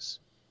theaters,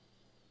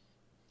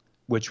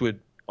 which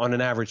would, on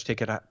an average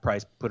ticket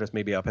price, put us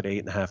maybe up at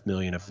 8.5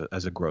 million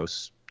as a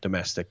gross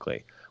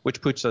domestically, which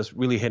puts us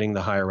really hitting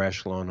the higher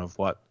echelon of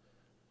what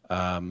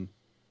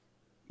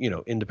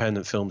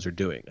independent films are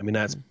doing. I mean,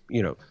 that's,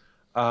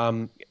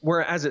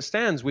 where as it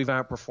stands, we've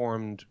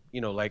outperformed,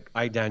 like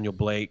Daniel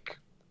Blake,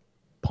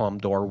 Palme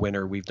d'Or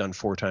winner. We've done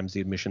 4 times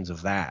the admissions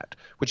of that,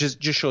 which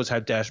just shows how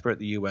desperate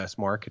the U.S.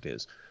 market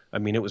is. I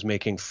mean, it was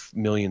making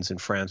millions in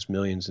France,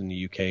 millions in the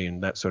U.K.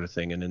 and that sort of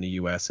thing. And in the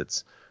U.S.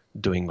 it's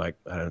doing like,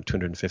 I don't know,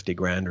 250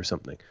 grand or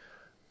something.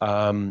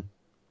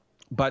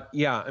 But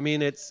yeah, I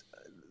mean, it's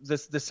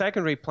the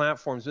secondary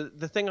platforms.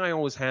 The thing I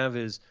always have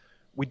is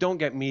we don't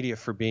get media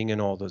for being in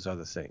all those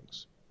other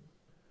things.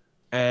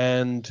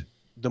 And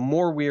the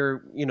more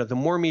the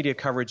more media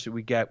coverage that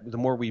we get, the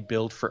more we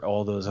build for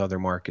all those other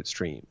market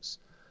streams.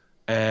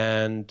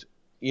 And,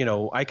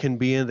 I can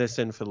be in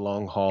for the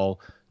long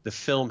haul. The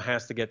film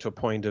has to get to a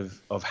point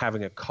of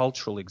having a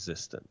cultural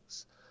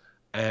existence.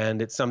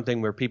 And it's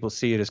something where people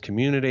see it as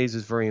communities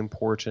is very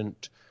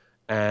important.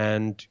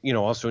 And,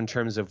 also in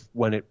terms of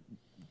when it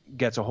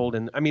gets a hold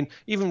in, I mean,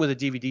 even with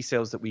the DVD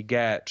sales that we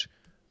get,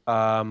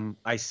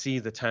 I see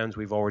the towns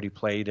we've already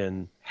played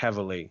in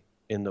heavily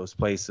in those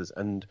places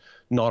and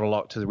not a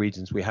lot to the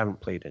regions we haven't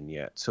played in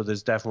yet. So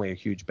there's definitely a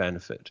huge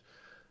benefit.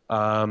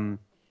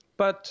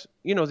 But,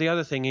 the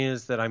other thing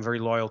is that I'm very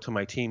loyal to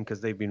my team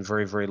because they've been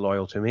very, very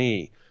loyal to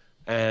me.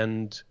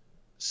 And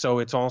so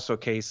it's also a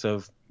case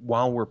of,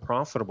 while we're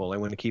profitable, I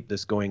want to keep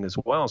this going as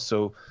well.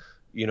 So,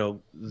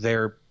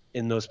 they're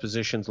in those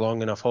positions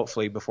long enough,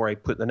 hopefully, before I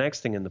put the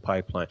next thing in the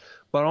pipeline.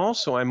 But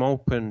also I'm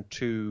open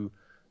to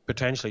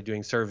potentially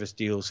doing service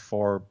deals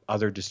for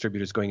other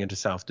distributors going into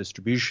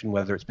self-distribution,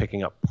 whether it's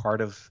picking up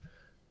part of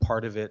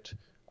it.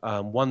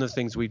 One of the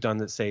things we've done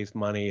that saves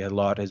money a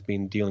lot has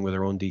been dealing with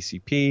our own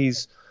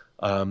DCPs.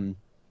 In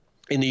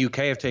the UK,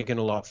 I've taken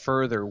a lot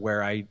further,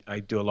 where I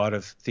do a lot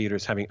of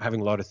theaters, having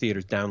a lot of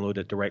theaters download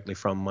it directly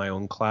from my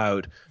own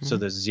cloud, so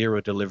there's 0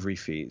 delivery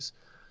fees.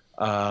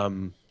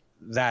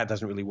 That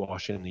doesn't really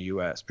wash in the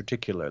US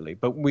particularly,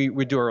 but we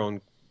do our own,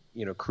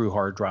 crew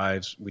hard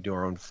drives, we do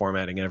our own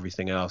formatting and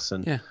everything else,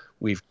 and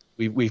we've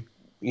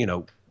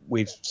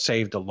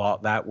saved a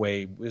lot that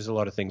way. There's a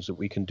lot of things that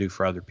we can do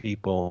for other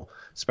people,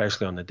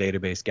 especially on the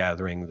database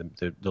gathering,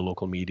 the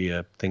local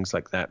media, things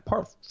like that,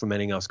 apart from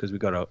anything else, because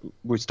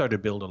we started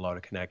to build a lot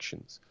of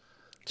connections.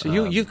 So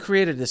you've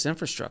created this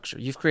infrastructure.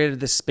 You've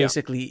created this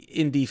basically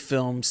indie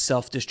film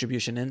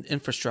self-distribution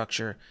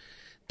infrastructure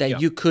that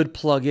you could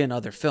plug in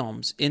other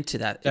films into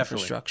that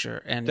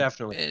infrastructure. And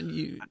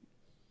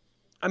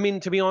I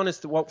mean, to be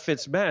honest, what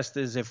fits best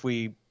is if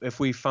we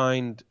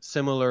find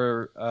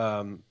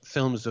similar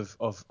films of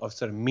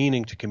sort of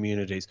meaning to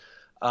communities.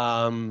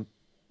 Other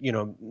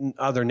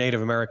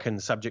Native American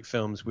subject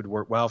films would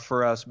work well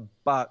for us,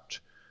 but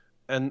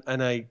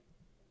the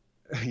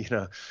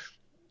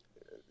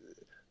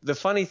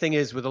funny thing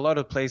is, with a lot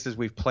of places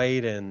we've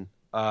played in,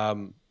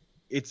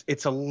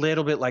 it's a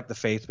little bit like the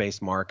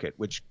faith-based market,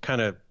 which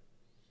kind of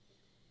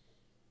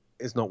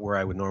is not where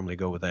I would normally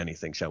go with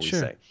anything, shall we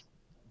say.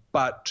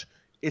 But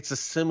it's a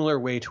similar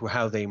way to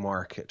how they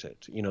market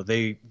it.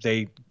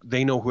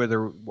 They know where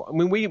they're. I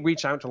mean, we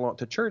reach out a lot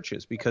to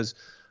churches because,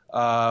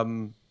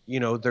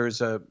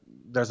 there's a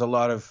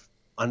lot of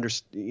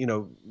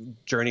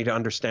journey to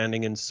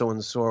understanding and so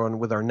on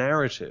with our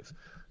narrative.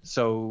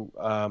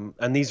 So,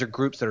 and these are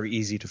groups that are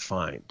easy to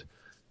find,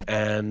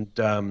 and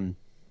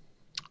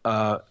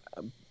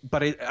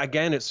but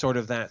again, it's sort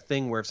of that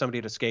thing where if somebody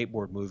had a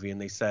skateboard movie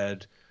and they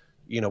said,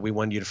 we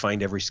want you to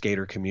find every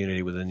skater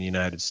community within the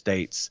United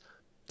States.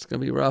 It's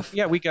gonna be rough.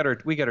 Yeah, we got our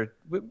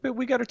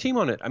team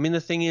on it. I mean,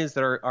 the thing is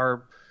that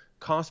our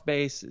cost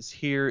base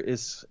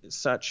is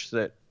such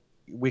that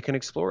we can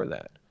explore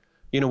that.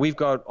 We've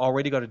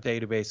already got a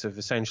database of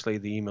essentially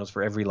the emails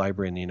for every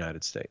library in the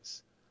United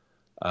States,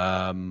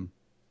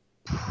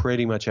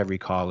 pretty much every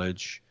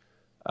college,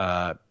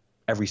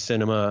 every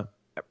cinema,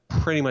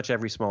 pretty much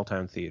every small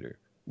town theater.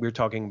 We're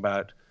talking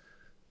about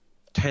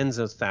tens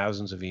of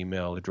thousands of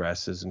email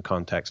addresses and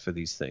contacts for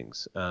these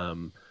things.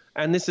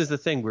 And this is the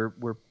thing,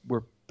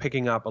 we're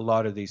picking up a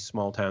lot of these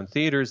small town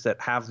theaters that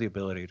have the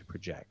ability to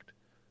project.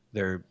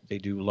 They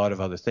do a lot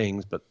of other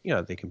things, but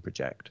they can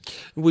project.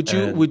 Would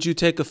you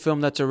take a film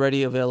that's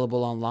already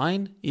available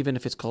online, even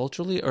if it's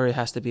culturally, or it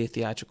has to be a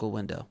theatrical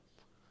window?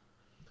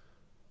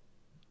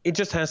 It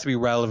just has to be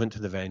relevant to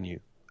the venue.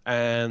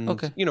 And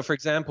okay. For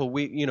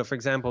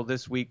example,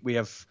 this week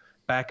we're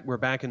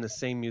back in the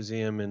same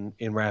museum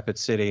in Rapid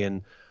City,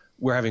 and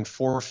we're having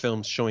 4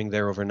 films showing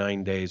there over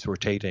 9 days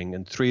rotating,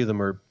 and 3 of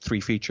them are 3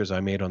 features I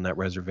made on that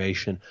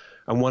reservation.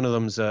 And one of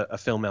them's a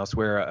film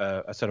elsewhere,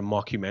 a sort of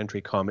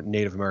mockumentary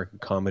Native American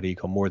comedy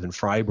called More Than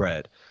Fry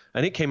Bread.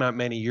 And it came out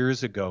many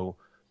years ago,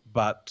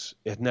 but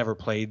it never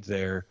played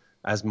there,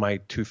 as my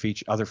 2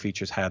 other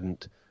features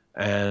hadn't.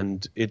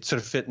 And it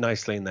sort of fit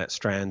nicely in that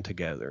strand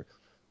together.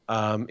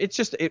 It's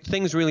just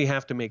things really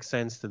have to make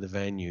sense to the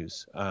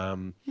venues.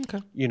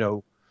 Okay.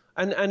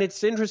 And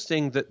it's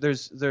interesting that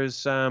there's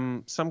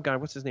some guy,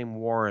 what's his name,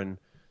 Warren,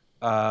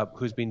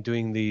 who's been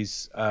doing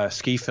these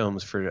ski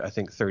films for I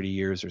think 30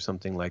 years or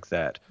something like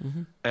that.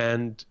 Mm-hmm.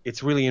 And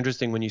it's really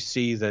interesting when you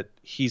see that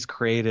he's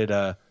created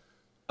a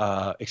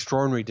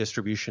extraordinary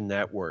distribution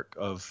network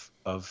of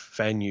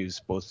venues,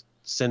 both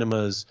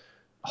cinemas,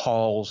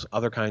 halls,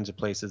 other kinds of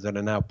places that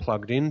are now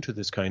plugged into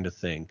this kind of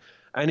thing.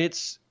 And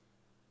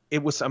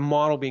it was a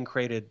model being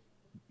created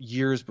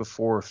years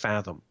before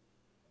Fathom.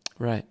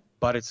 Right.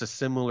 But it's a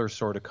similar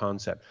sort of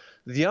concept.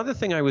 The other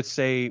thing I would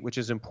say, which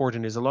is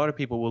important, is a lot of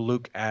people will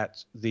look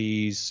at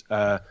these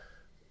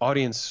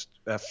audience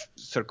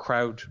sort of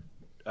crowd,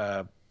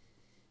 the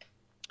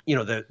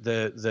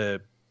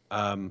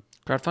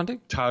crowdfunding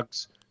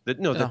tugs.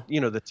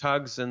 The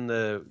tugs and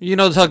the.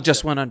 The tug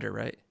just went under,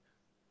 right?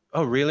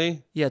 Oh,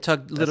 really? Yeah,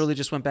 Tug literally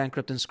just went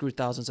bankrupt and screwed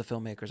thousands of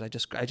filmmakers. I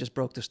just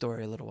broke the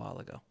story a little while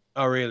ago.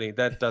 Oh, really?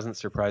 That doesn't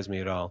surprise me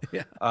at all.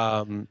 Yeah.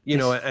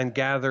 And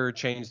Gather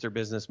changed their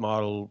business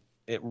model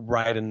they're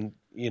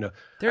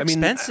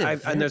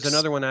expensive. And there's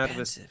another one out of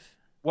this.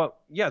 Well,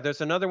 yeah, there's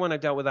another one I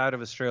dealt with out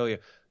of Australia.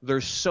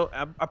 There's so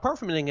apart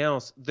from anything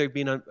else, they've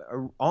been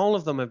all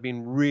of them have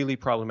been really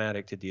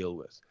problematic to deal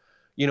with.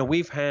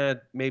 We've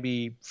had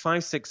maybe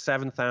 5, 6,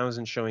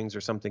 7,000 showings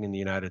or something in the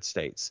United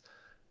States,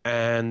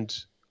 and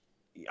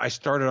I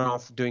started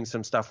off doing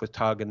some stuff with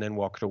Tug and then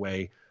walked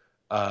away,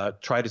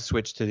 tried to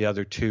switch to the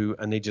other 2,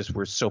 and they just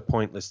were so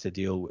pointless to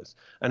deal with.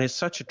 And it's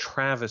such a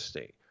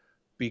travesty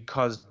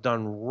because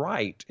done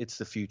right, it's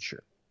the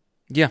future.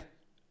 Yeah.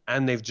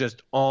 And they've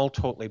just all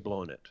totally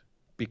blown it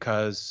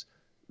because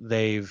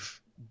they've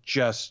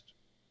just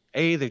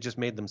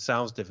made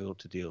themselves difficult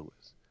to deal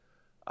with.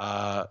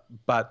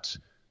 But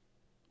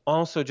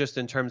also just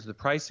in terms of the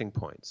pricing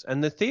points.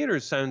 And the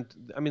theaters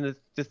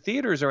the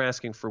theaters are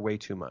asking for way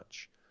too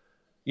much.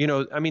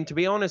 To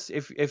be honest,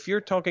 if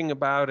you're talking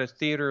about a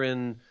theater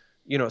in,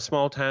 a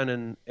small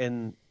town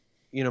in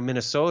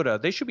Minnesota,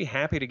 they should be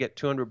happy to get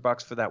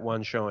 $200 for that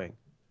one showing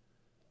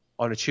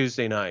on a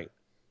Tuesday night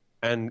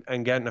and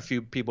getting a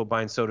few people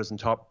buying sodas and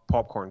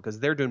popcorn, because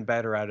they're doing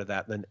better out of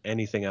that than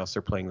anything else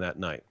they're playing that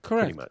night.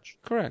 Correct. Pretty much.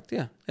 Correct.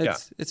 Yeah.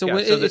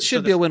 It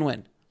should be a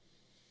win-win.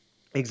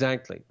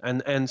 Exactly.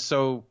 And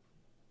so,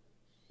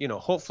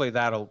 hopefully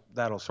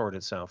that'll sort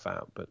itself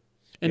out. But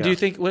And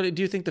what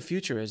do you think the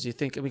future is? Do you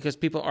think, because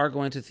people are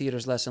going to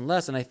theaters less and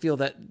less, and I feel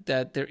that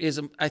there is,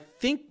 I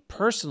think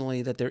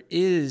personally that there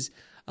is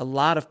a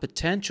lot of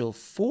potential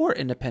for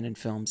independent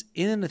films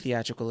in the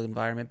theatrical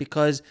environment,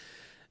 because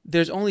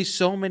there's only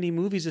so many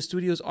movies the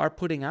studios are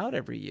putting out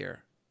every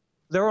year.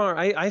 There are.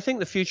 I think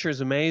the future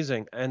is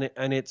amazing, and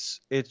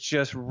it's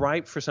just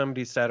ripe for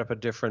somebody to set up a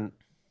different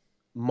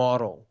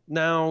model.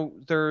 Now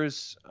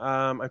there's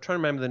I'm trying to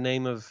remember the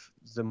name of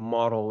the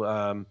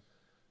model.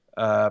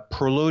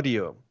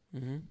 Preludio,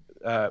 mm-hmm.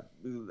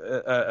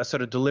 A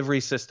sort of delivery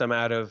system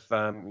out of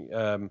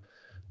the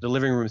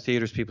living room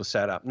theaters people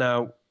set up.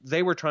 Now,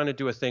 they were trying to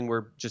do a thing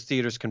where just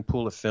theaters can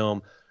pull a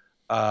film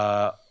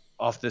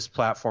off this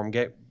platform,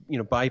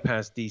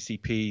 bypass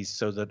DCPs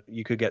so that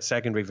you could get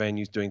secondary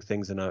venues doing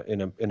things in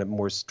a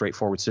more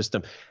straightforward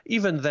system.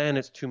 Even then,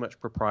 it's too much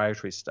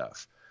proprietary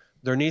stuff.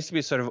 There needs to be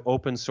a sort of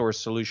open source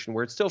solution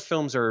where still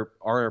films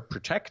are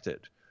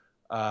protected,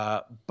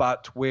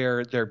 but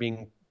where they're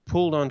being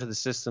pulled onto the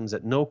systems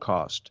at no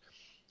cost,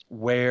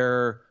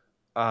 where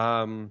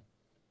the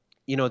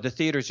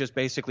theaters just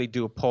basically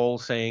do a poll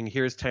saying,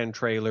 here's 10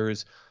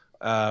 trailers,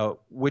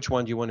 which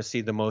one do you want to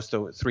see the most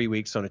 3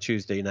 weeks on a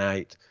Tuesday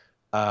night,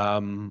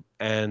 and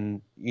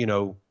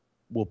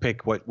we'll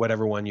pick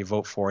whatever one you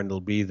vote for, and it'll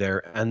be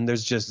there, and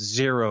there's just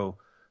zero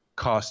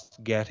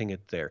cost getting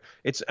it there.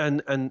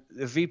 And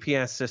the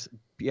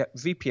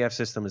VPF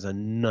system is a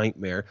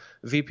nightmare.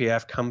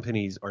 VPF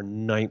companies are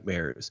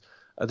nightmares.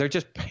 They're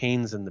just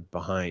pains in the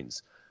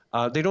behinds.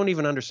 They don't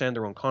even understand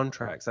their own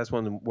contracts. That's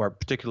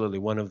particularly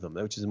one of them,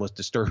 which is the most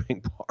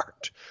disturbing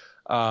part.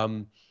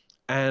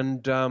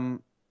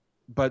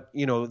 But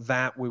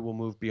that we will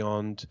move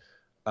beyond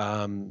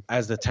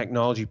as the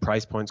technology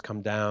price points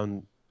come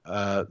down.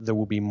 There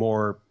will be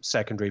more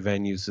secondary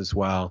venues as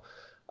well.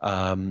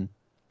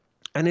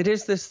 And it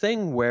is this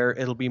thing where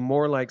it'll be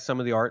more like some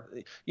of the art.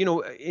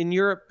 In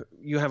Europe,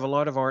 you have a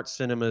lot of art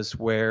cinemas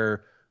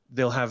where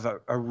they'll have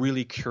a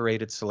really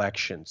curated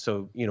selection.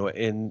 So,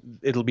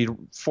 it'll be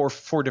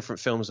four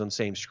different films on the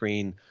same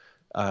screen,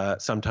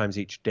 sometimes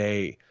each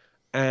day.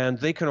 And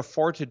they can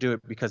afford to do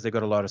it because they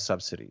got a lot of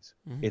subsidies.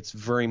 Mm-hmm. It's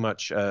very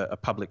much a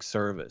public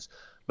service.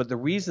 But the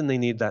reason they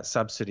need that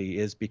subsidy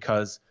is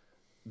because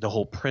the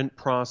whole print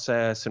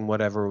process and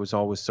whatever was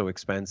always so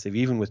expensive,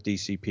 even with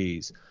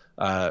DCPs.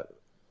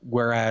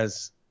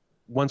 Whereas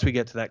once we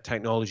get to that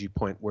technology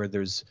point where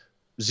there's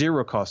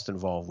zero cost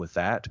involved with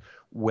that,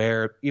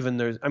 where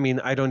even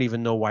I don't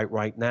even know why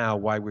right now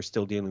why we're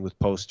still dealing with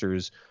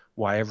posters,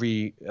 why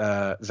every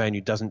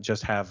venue doesn't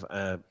just have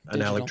an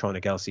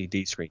electronic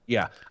LCD screen.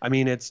 Yeah,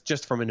 it's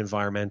just from an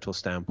environmental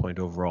standpoint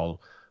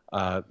overall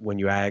when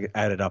you add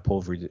it up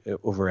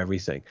over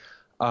everything.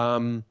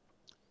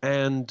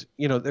 And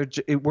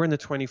we're in the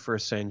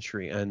 21st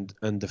century, and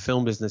the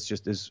film business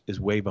just is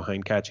way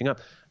behind catching up.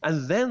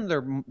 And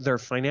then their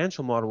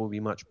financial model will be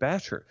much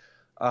better.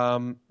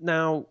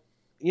 Now,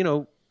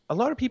 a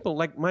lot of people,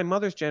 like my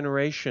mother's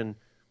generation,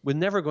 were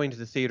never going to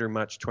the theater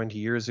much 20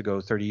 years ago,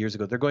 30 years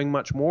ago. They're going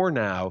much more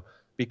now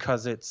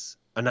because it's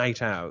a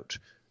night out,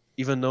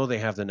 even though they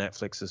have the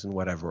Netflixes and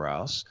whatever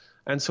else.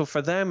 And so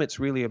for them, it's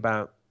really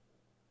about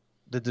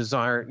the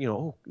desire,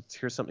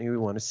 here's something we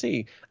want to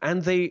see.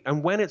 And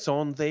when it's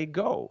on, they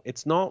go.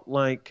 It's not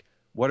like,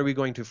 what are we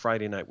going to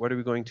Friday night? What are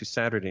we going to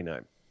Saturday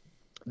night?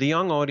 The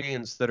young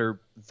audience that are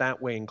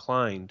that way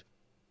inclined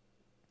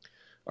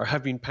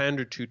have been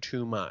pandered to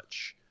too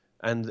much.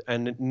 And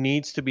it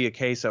needs to be a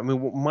case of,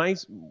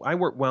 I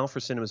work well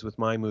for cinemas with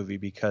my movie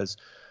because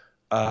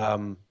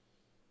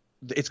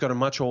it's got a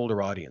much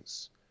older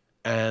audience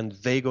and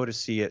they go to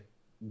see it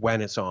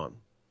when it's on.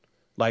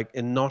 Like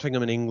in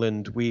Nottingham in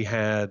England, we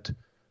had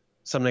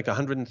something like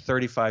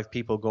 135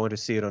 people going to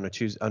see it on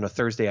a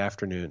Thursday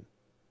afternoon.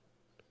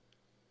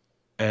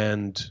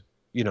 And,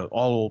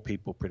 all old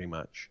people pretty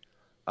much.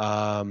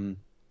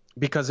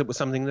 Because it was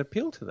something that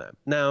appealed to them.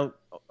 Now,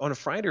 on a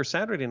Friday or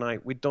Saturday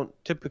night, we don't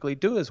typically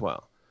do as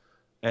well.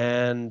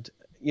 And,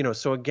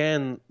 so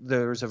again,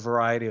 there's a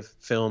variety of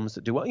films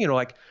that do well.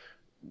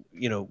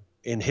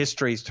 In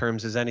history's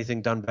terms, is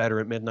anything done better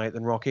at midnight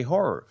than Rocky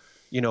Horror?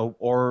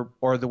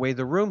 Or the way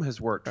The Room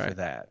has worked for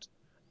that.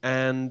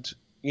 And,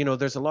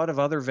 there's a lot of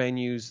other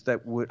venues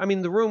that would,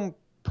 The Room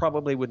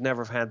probably would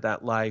never have had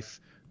that life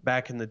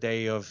back in the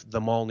day of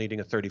the mall needing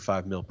a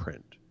 35 mil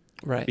print.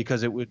 Right.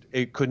 Because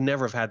it could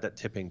never have had that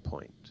tipping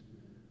point.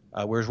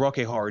 Whereas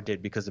Rocky Horror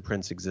did because the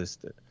prints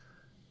existed.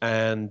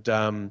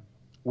 And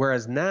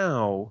whereas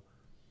now,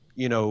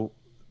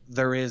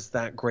 there is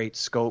that great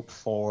scope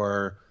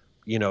for,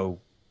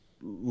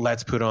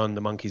 let's put on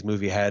the Monkees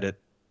movie Head at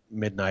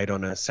midnight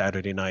on a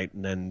Saturday night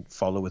and then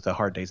follow with a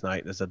Hard Day's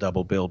Night as a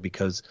double bill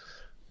because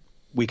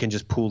we can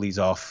just pull these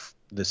off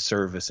this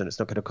service and it's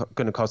not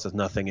going to cost us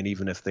nothing. And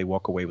even if they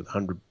walk away with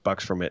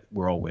 $100 from it,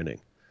 we're all winning.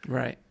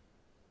 Right.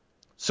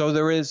 So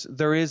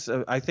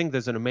I think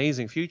there's an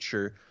amazing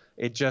future.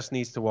 It just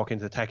needs to walk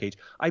into the tech age.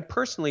 I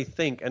personally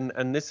think,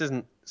 and this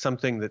isn't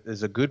something that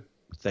is a good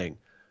thing,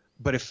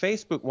 but if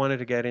Facebook wanted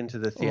to get into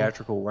the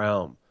theatrical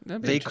realm,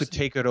 they could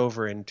take it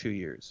over in 2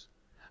 years.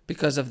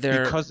 Because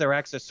their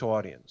access to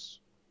audience.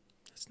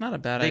 It's not a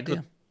bad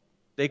idea.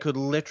 They could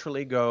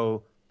literally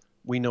go,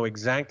 we know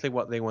exactly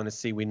what they want to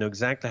see. We know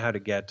exactly how to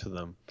get to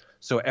them.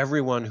 So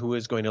everyone who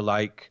is going to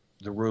like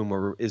The Room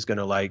or is going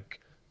to like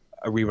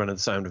a rerun of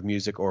The Sound of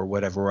Music or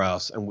whatever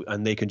else,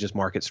 and they can just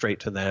market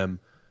straight to them.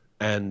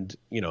 And,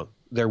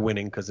 they're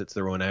winning because it's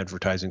their own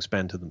advertising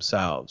spend to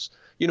themselves.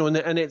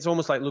 And it's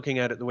almost like looking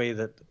at it the way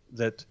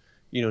that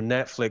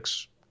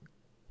Netflix,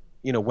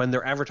 when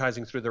they're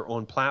advertising through their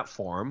own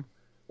platform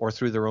or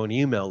through their own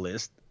email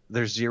list,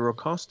 there's zero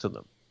cost to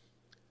them.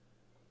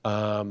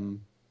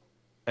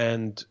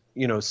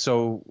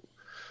 So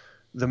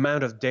the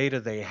amount of data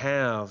they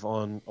have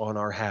on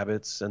our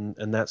habits and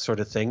that sort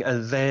of thing,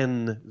 and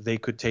then they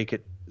could take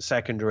it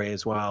secondary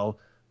as well,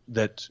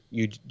 that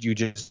you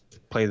just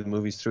play the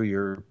movies through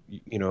your,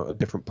 a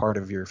different part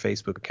of your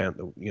Facebook account,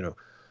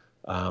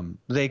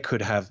 they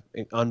could have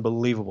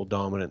unbelievable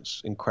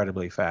dominance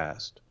incredibly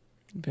fast.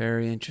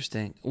 Very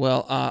interesting.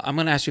 Well, I'm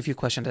going to ask you a few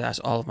questions to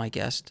ask all of my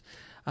guests.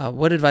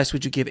 What advice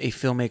would you give a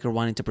filmmaker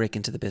wanting to break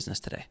into the business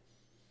today?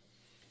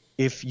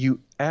 If you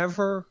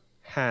ever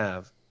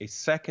have a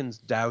second's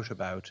doubt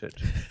about it,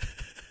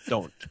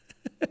 don't.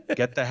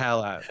 Get the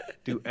hell out.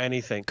 Do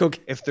anything.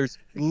 If there's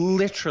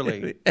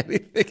literally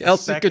anything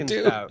else you could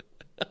do, doubt,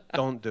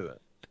 don't do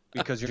it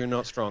because you're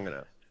not strong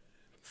enough.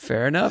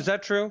 Fair enough. Is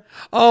that true?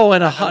 Oh,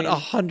 and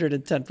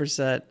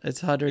 110%.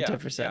 It's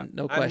 110%.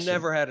 No question. I've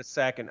never had a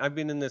second. I've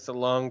been in this a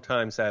long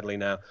time, sadly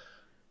now.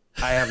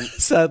 I haven't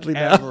Sadly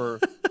ever.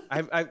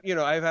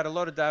 I've had a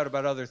lot of doubt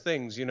about other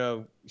things.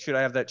 Should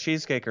I have that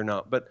cheesecake or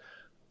not? But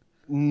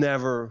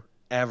never,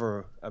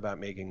 ever about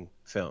making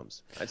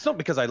films. It's not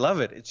because I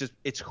love it.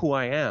 It's who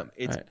I am.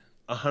 It's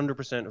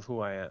 100% of who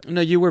I am.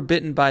 No, you were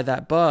bitten by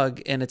that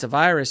bug, and it's a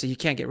virus, and you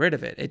can't get rid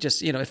of it. It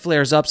just, it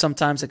flares up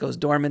sometimes, it goes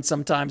dormant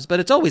sometimes, but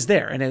it's always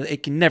there, and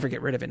it can never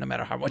get rid of it, no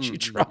matter how much you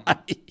try.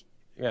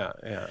 Yeah.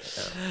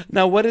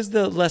 Now, what is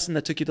the lesson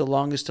that took you the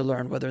longest to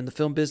learn, whether in the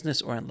film business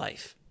or in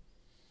life?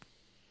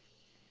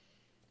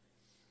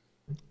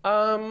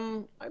 I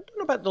don't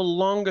know about the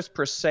longest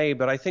per se,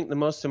 but I think the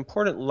most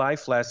important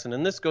life lesson,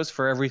 and this goes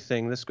for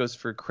everything, this goes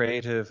for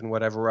creative and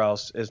whatever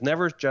else, is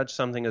never judge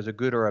something as a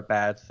good or a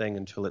bad thing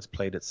until it's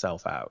played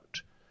itself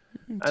out.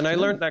 And I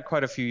learned that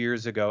quite a few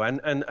years ago.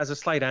 And as a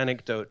slight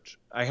anecdote,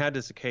 I had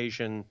this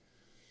occasion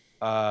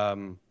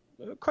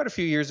quite a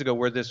few years ago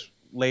where this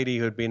lady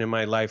who had been in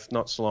my life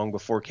not so long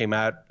before came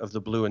out of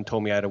the blue and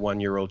told me I had a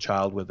 1-year-old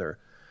child with her.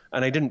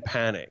 And I didn't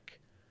panic.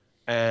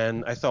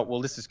 And I thought, well,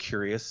 this is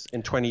curious.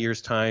 In 20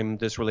 years' time,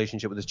 this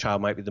relationship with this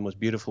child might be the most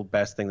beautiful,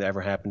 best thing that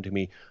ever happened to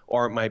me.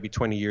 Or it might be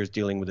 20 years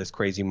dealing with this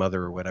crazy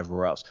mother or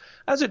whatever else.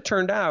 As it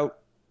turned out,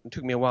 it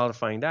took me a while to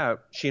find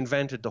out, she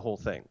invented the whole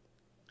thing.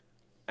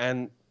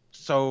 And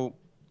so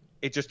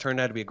it just turned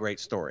out to be a great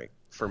story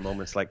for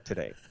moments like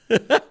today.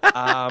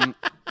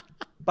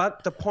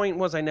 But the point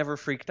was I never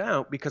freaked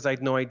out because I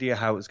had no idea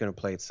how it was going to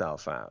play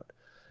itself out.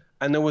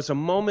 And there was a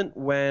moment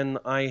when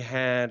I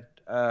had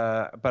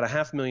about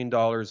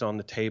 $500,000 on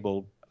the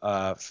table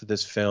for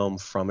this film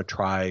from a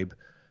tribe,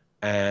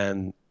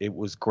 and it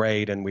was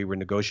great, and we were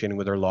negotiating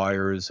with our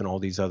lawyers and all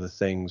these other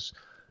things,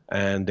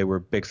 and they were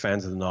big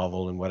fans of the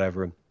novel and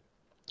whatever.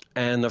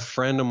 And old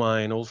friend of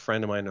mine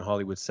in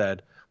Hollywood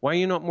said, "Why are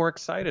you not more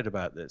excited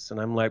about this?"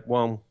 And I'm like,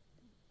 well,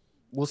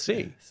 we'll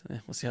see.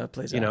 We'll see how it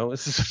plays out.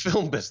 This is a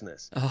film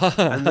business.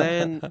 and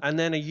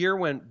then a year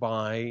went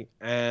by,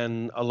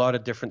 and a lot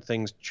of different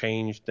things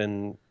changed,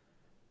 and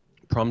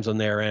problems on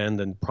their end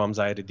and problems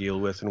I had to deal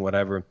with and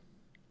whatever.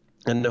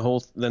 And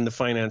then the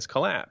finance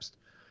collapsed.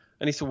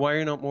 And he said, "Why are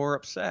you not more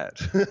upset?"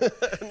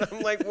 And I'm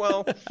like,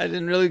 well, I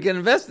didn't really get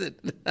invested.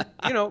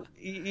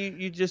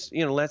 You just,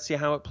 let's see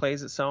how it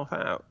plays itself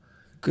out.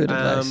 Good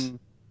advice.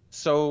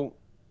 So,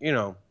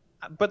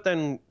 but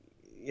then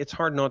it's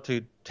hard not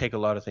to take a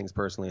lot of things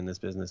personally in this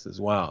business as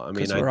well. I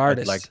mean,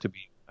 I'd like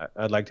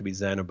to be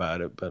zen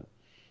about it, but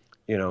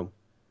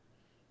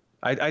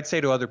I'd say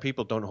to other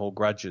people, don't hold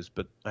grudges,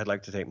 but I'd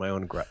like to take my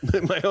own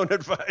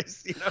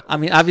advice. I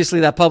mean,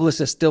 obviously that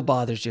publicist still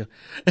bothers you.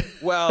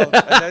 Well,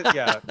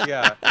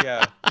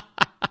 yeah.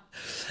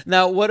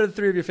 Now, what are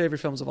 3 of your favorite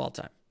films of all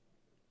time?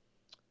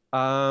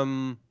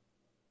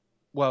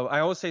 Well, I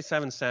always say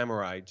Seven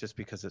Samurai just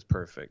because it's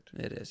perfect.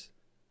 It is.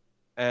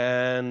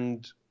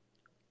 And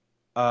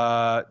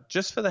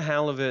just for the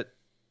hell of it,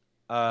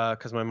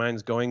 because my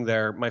mind's going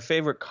there, my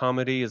favorite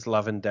comedy is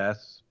Love and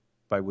Death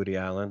by Woody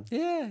Allen.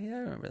 Yeah, I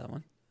remember that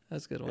one.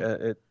 That's a good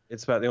one.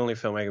 It's about the only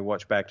film I could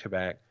watch back to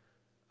back.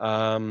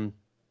 Gosh,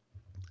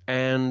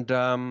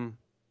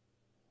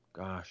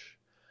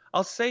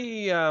 I'll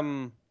say.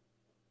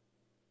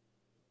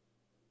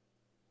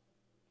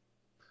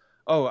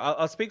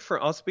 I'll speak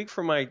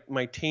for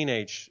my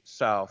teenage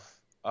self.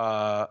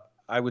 I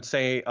would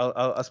say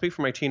I'll speak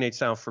for my teenage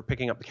self for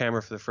picking up the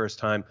camera for the first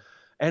time.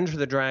 Enter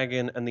the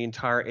Dragon and the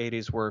entire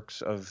 80s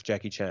works of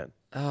Jackie Chan.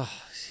 Oh,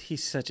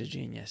 he's such a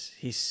genius.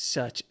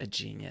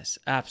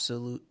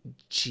 Absolute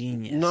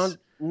genius.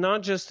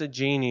 Not just a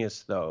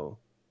genius, though.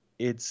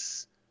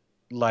 It's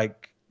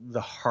like the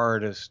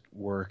hardest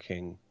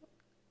working,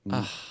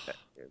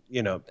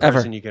 person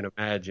ever. You can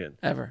imagine.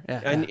 Ever,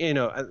 yeah.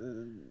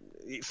 And,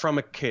 from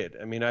a kid.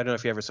 I mean, I don't know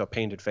if you ever saw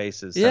Painted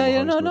Faces. Yeah. I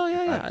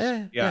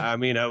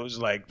mean, I was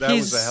like, that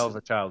was a hell of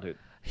a childhood.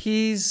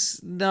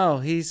 He's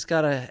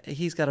got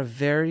a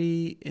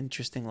very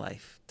interesting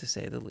life, to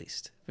say the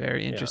least.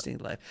 Very interesting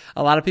life.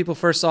 A lot of people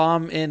first saw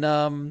him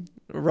in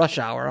Rush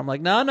Hour. I'm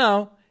like,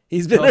 no.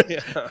 He's been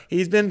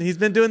he's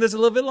been doing this a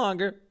little bit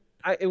longer.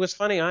 It was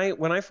funny.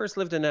 When I first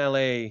lived in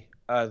LA,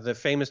 the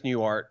famous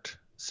New Art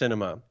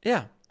Cinema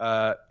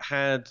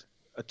had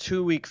a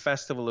 2-week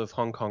festival of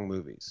Hong Kong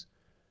movies,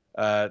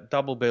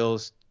 double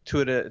bills,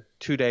 2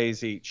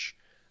 days each,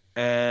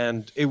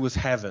 and it was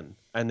heaven.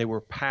 And they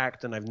were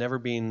packed, and I've never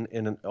been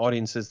in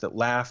audiences that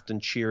laughed and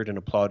cheered and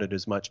applauded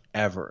as much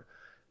ever.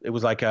 It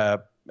was like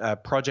a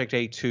Project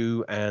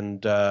A2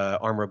 and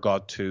Armor of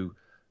God 2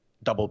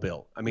 double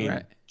bill. I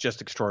mean,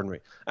 just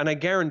extraordinary. And I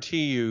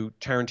guarantee you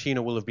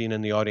Tarantino will have been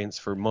in the audience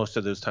for most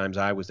of those times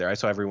I was there. I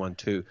saw everyone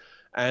too.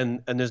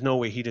 And there's no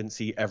way he didn't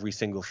see every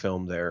single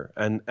film there.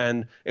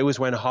 And it was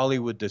when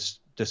Hollywood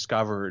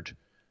discovered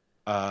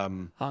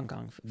Hong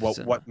Kong,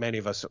 what many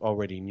of us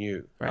already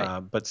knew,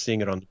 but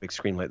seeing it on the big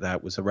screen like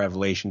that was a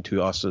revelation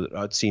to us.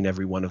 I'd seen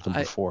every one of them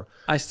before.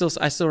 I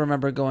still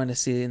remember going to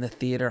see it in the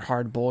theater,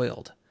 Hard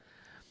Boiled,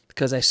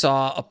 because I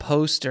saw a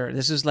poster.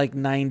 This was like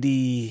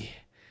 92,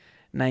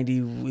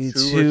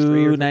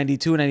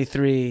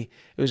 93.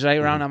 It was right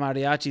around our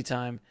mariachi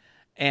time,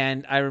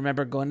 And I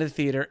remember going to the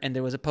theater, and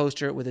there was a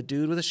poster with a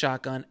dude with a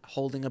shotgun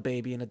holding a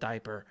baby in a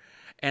diaper.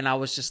 And I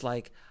was just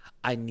like,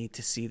 I need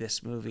to see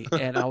this movie.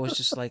 And I was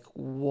just like,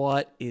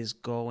 what is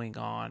going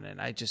on? And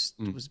I just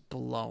was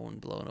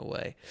blown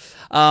away.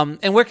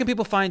 And where can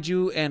people find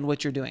you and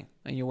what you're doing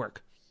and your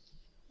work?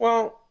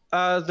 Well,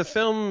 the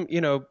film,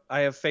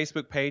 I have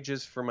Facebook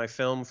pages for my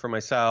film, for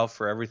myself,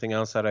 for everything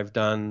else that I've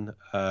done.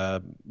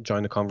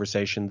 Join the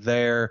conversation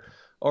there.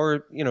 Or,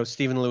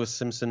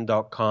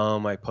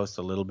 StephenLewisSimpson.com. I post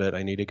a little bit.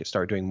 I need to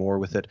start doing more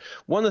with it.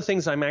 One of the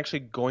things I'm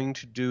actually going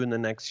to do in the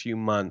next few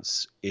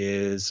months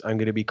is I'm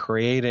going to be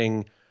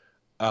creating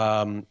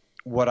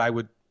what I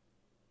would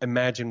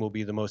imagine will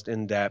be the most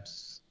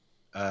in-depth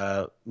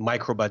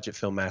micro-budget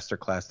film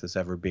masterclass that's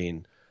ever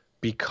been.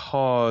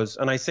 Because,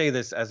 and I say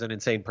this as an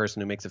insane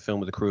person who makes a film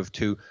with a crew of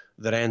 2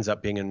 that ends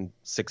up being in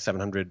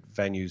 600-700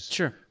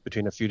 venues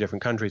between a few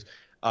different countries,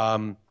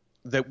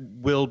 that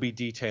will be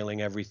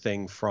detailing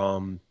everything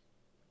from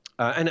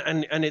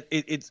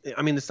it's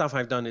I mean, the stuff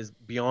I've done is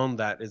beyond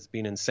that. It's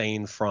been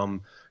insane.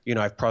 From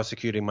I've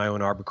prosecuted my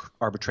own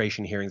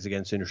arbitration hearings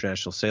against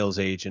international sales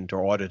agent,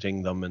 or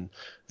auditing them, and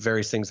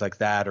various things like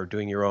that, or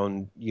doing your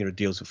own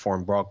deals with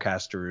foreign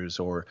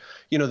broadcasters, or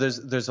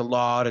there's a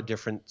lot of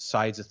different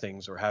sides of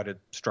things, or how to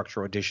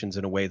structure auditions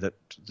in a way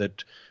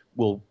that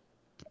will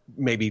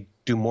maybe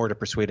do more to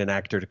persuade an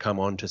actor to come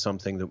on to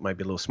something that might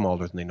be a little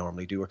smaller than they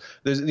normally do. Or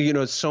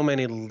there's so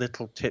many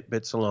little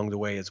tidbits along the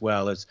way, as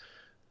well as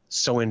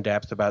so in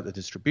depth about the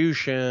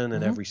distribution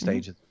and every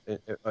stage of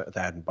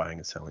that, and buying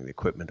and selling the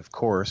equipment, of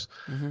course.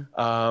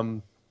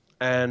 Because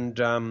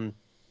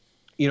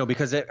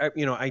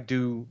I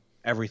do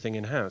everything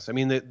in house. I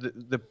mean,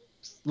 the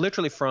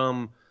literally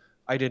from,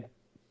 I did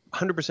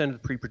 100% of the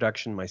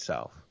pre-production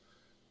myself,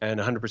 and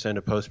 100%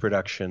 of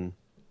post-production,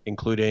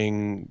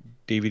 including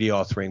DVD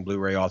authoring,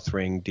 Blu-ray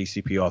authoring,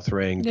 DCP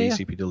authoring,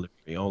 DCP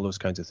delivery, all those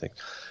kinds of things.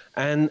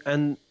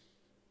 And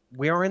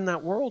we are in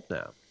that world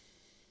now.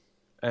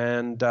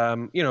 And,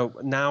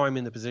 now I'm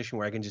in the position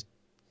where I can just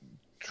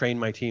train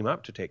my team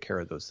up to take care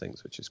of those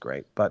things, which is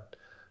great. But,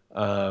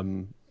 I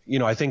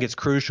think it's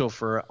crucial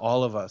for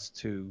all of us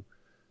to,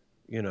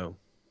 there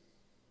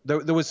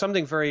was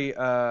something very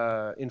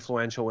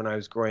influential when I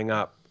was growing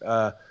up.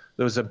 There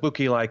was a book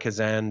Eli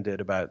Kazan did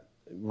about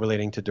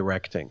relating to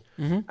directing.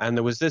 And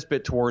there was this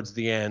bit towards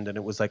the end, and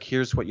it was like,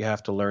 here's what you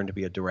have to learn to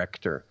be a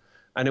director.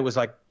 And it was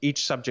like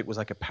each subject was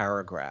like a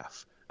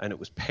paragraph. And it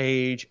was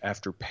page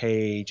after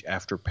page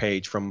after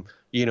page, from,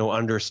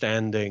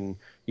 understanding,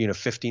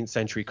 15th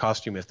century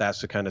costume, if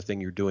that's the kind of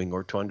thing you're doing,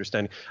 or to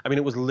understanding. I mean,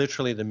 it was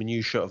literally the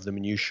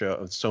minutia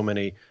of so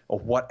many,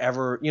 of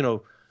whatever,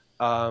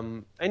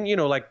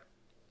 like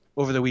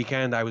over the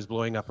weekend, I was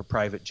blowing up a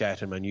private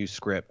jet in my new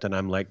script, and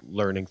I'm like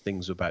learning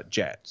things about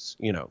jets,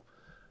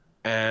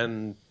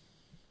 and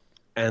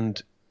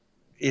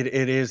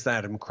it is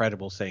that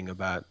incredible thing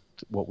about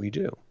what we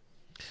do.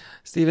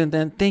 Stephen,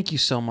 then thank you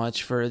so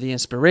much for the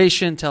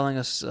inspiration, telling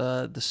us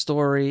the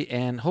story,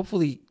 and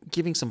hopefully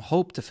giving some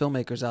hope to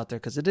filmmakers out there,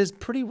 because it is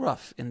pretty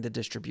rough in the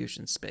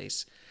distribution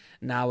space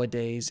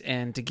nowadays,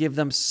 and to give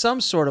them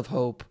some sort of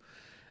hope.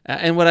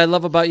 And what I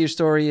love about your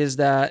story is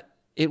that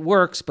it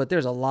works, but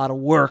there's a lot of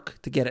work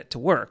to get it to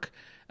work.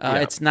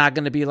 It's not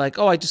going to be like,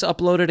 oh, I just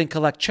upload it and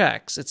collect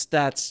checks.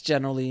 That's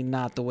generally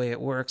not the way it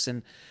works.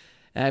 And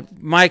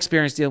my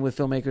experience dealing with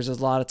filmmakers is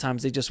a lot of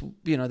times they just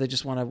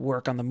want to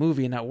work on the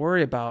movie and not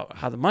worry about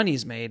how the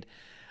money's made.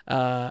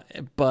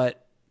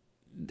 But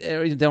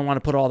they don't want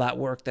to put all that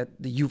work that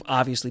you've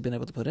obviously been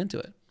able to put into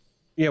it.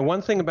 Yeah,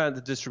 one thing about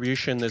the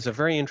distribution, there's a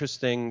very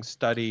interesting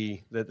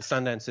study that the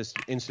Sundance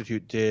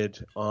Institute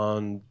did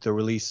on the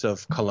release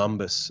of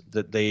Columbus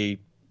that they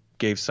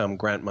gave some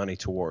grant money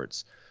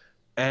towards.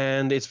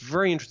 And it's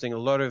very interesting. A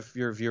lot of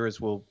your viewers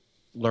will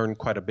learn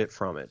quite a bit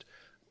from it.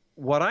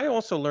 What I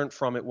also learned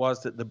from it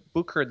was that the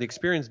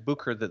experienced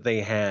booker that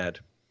they had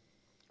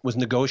was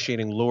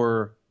negotiating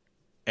lower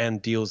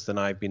end deals than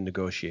I've been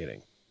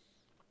negotiating.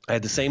 I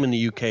had the same in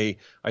the UK.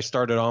 I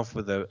started off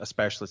with a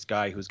specialist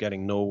guy who was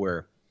getting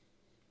nowhere.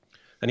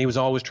 And he was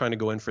always trying to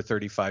go in for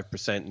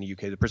 35% in the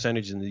UK. The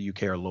percentages in the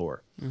UK are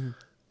lower.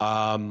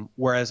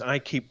 Whereas I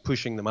keep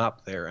pushing them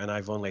up there. And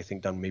I've only, I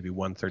think, done maybe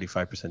one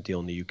 35% deal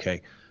in the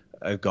UK.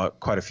 I've got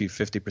quite a few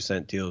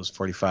 50% deals,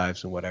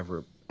 45s and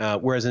whatever.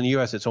 Whereas in the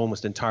US, it's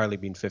almost entirely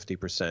been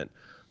 50%.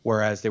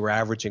 Whereas they were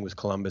averaging with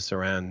Columbus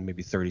around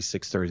maybe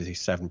 36,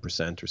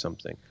 37% or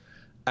something.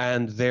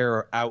 And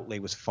their outlay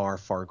was far,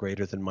 far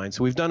greater than mine.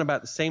 So we've done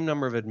about the same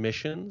number of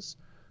admissions.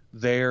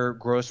 Their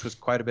gross was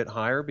quite a bit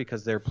higher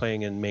because they're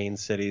playing in main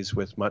cities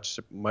with much,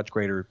 much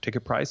greater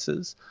ticket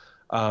prices.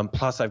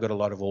 Plus, I've got a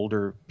lot of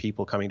older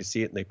people coming to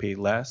see it, and they pay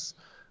less.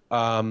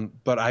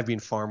 But I've been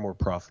far more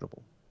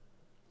profitable.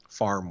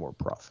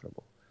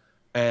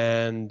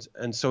 And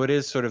so it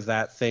is sort of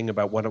that thing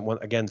about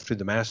what again, through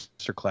the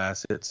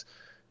masterclass,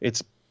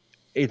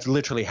 it's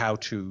literally how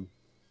to,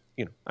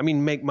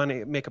 make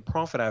money, make a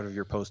profit out of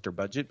your poster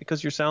budget,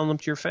 because you're selling them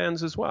to your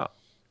fans as well.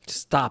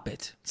 Stop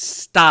it.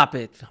 Stop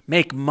it.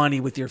 Make money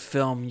with your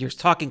film. You're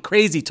talking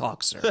crazy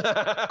talk, sir.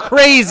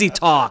 Crazy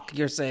talk,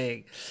 you're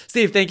saying.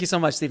 Steve, thank you so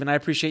much, Stephen. I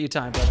appreciate your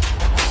time,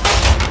 brother.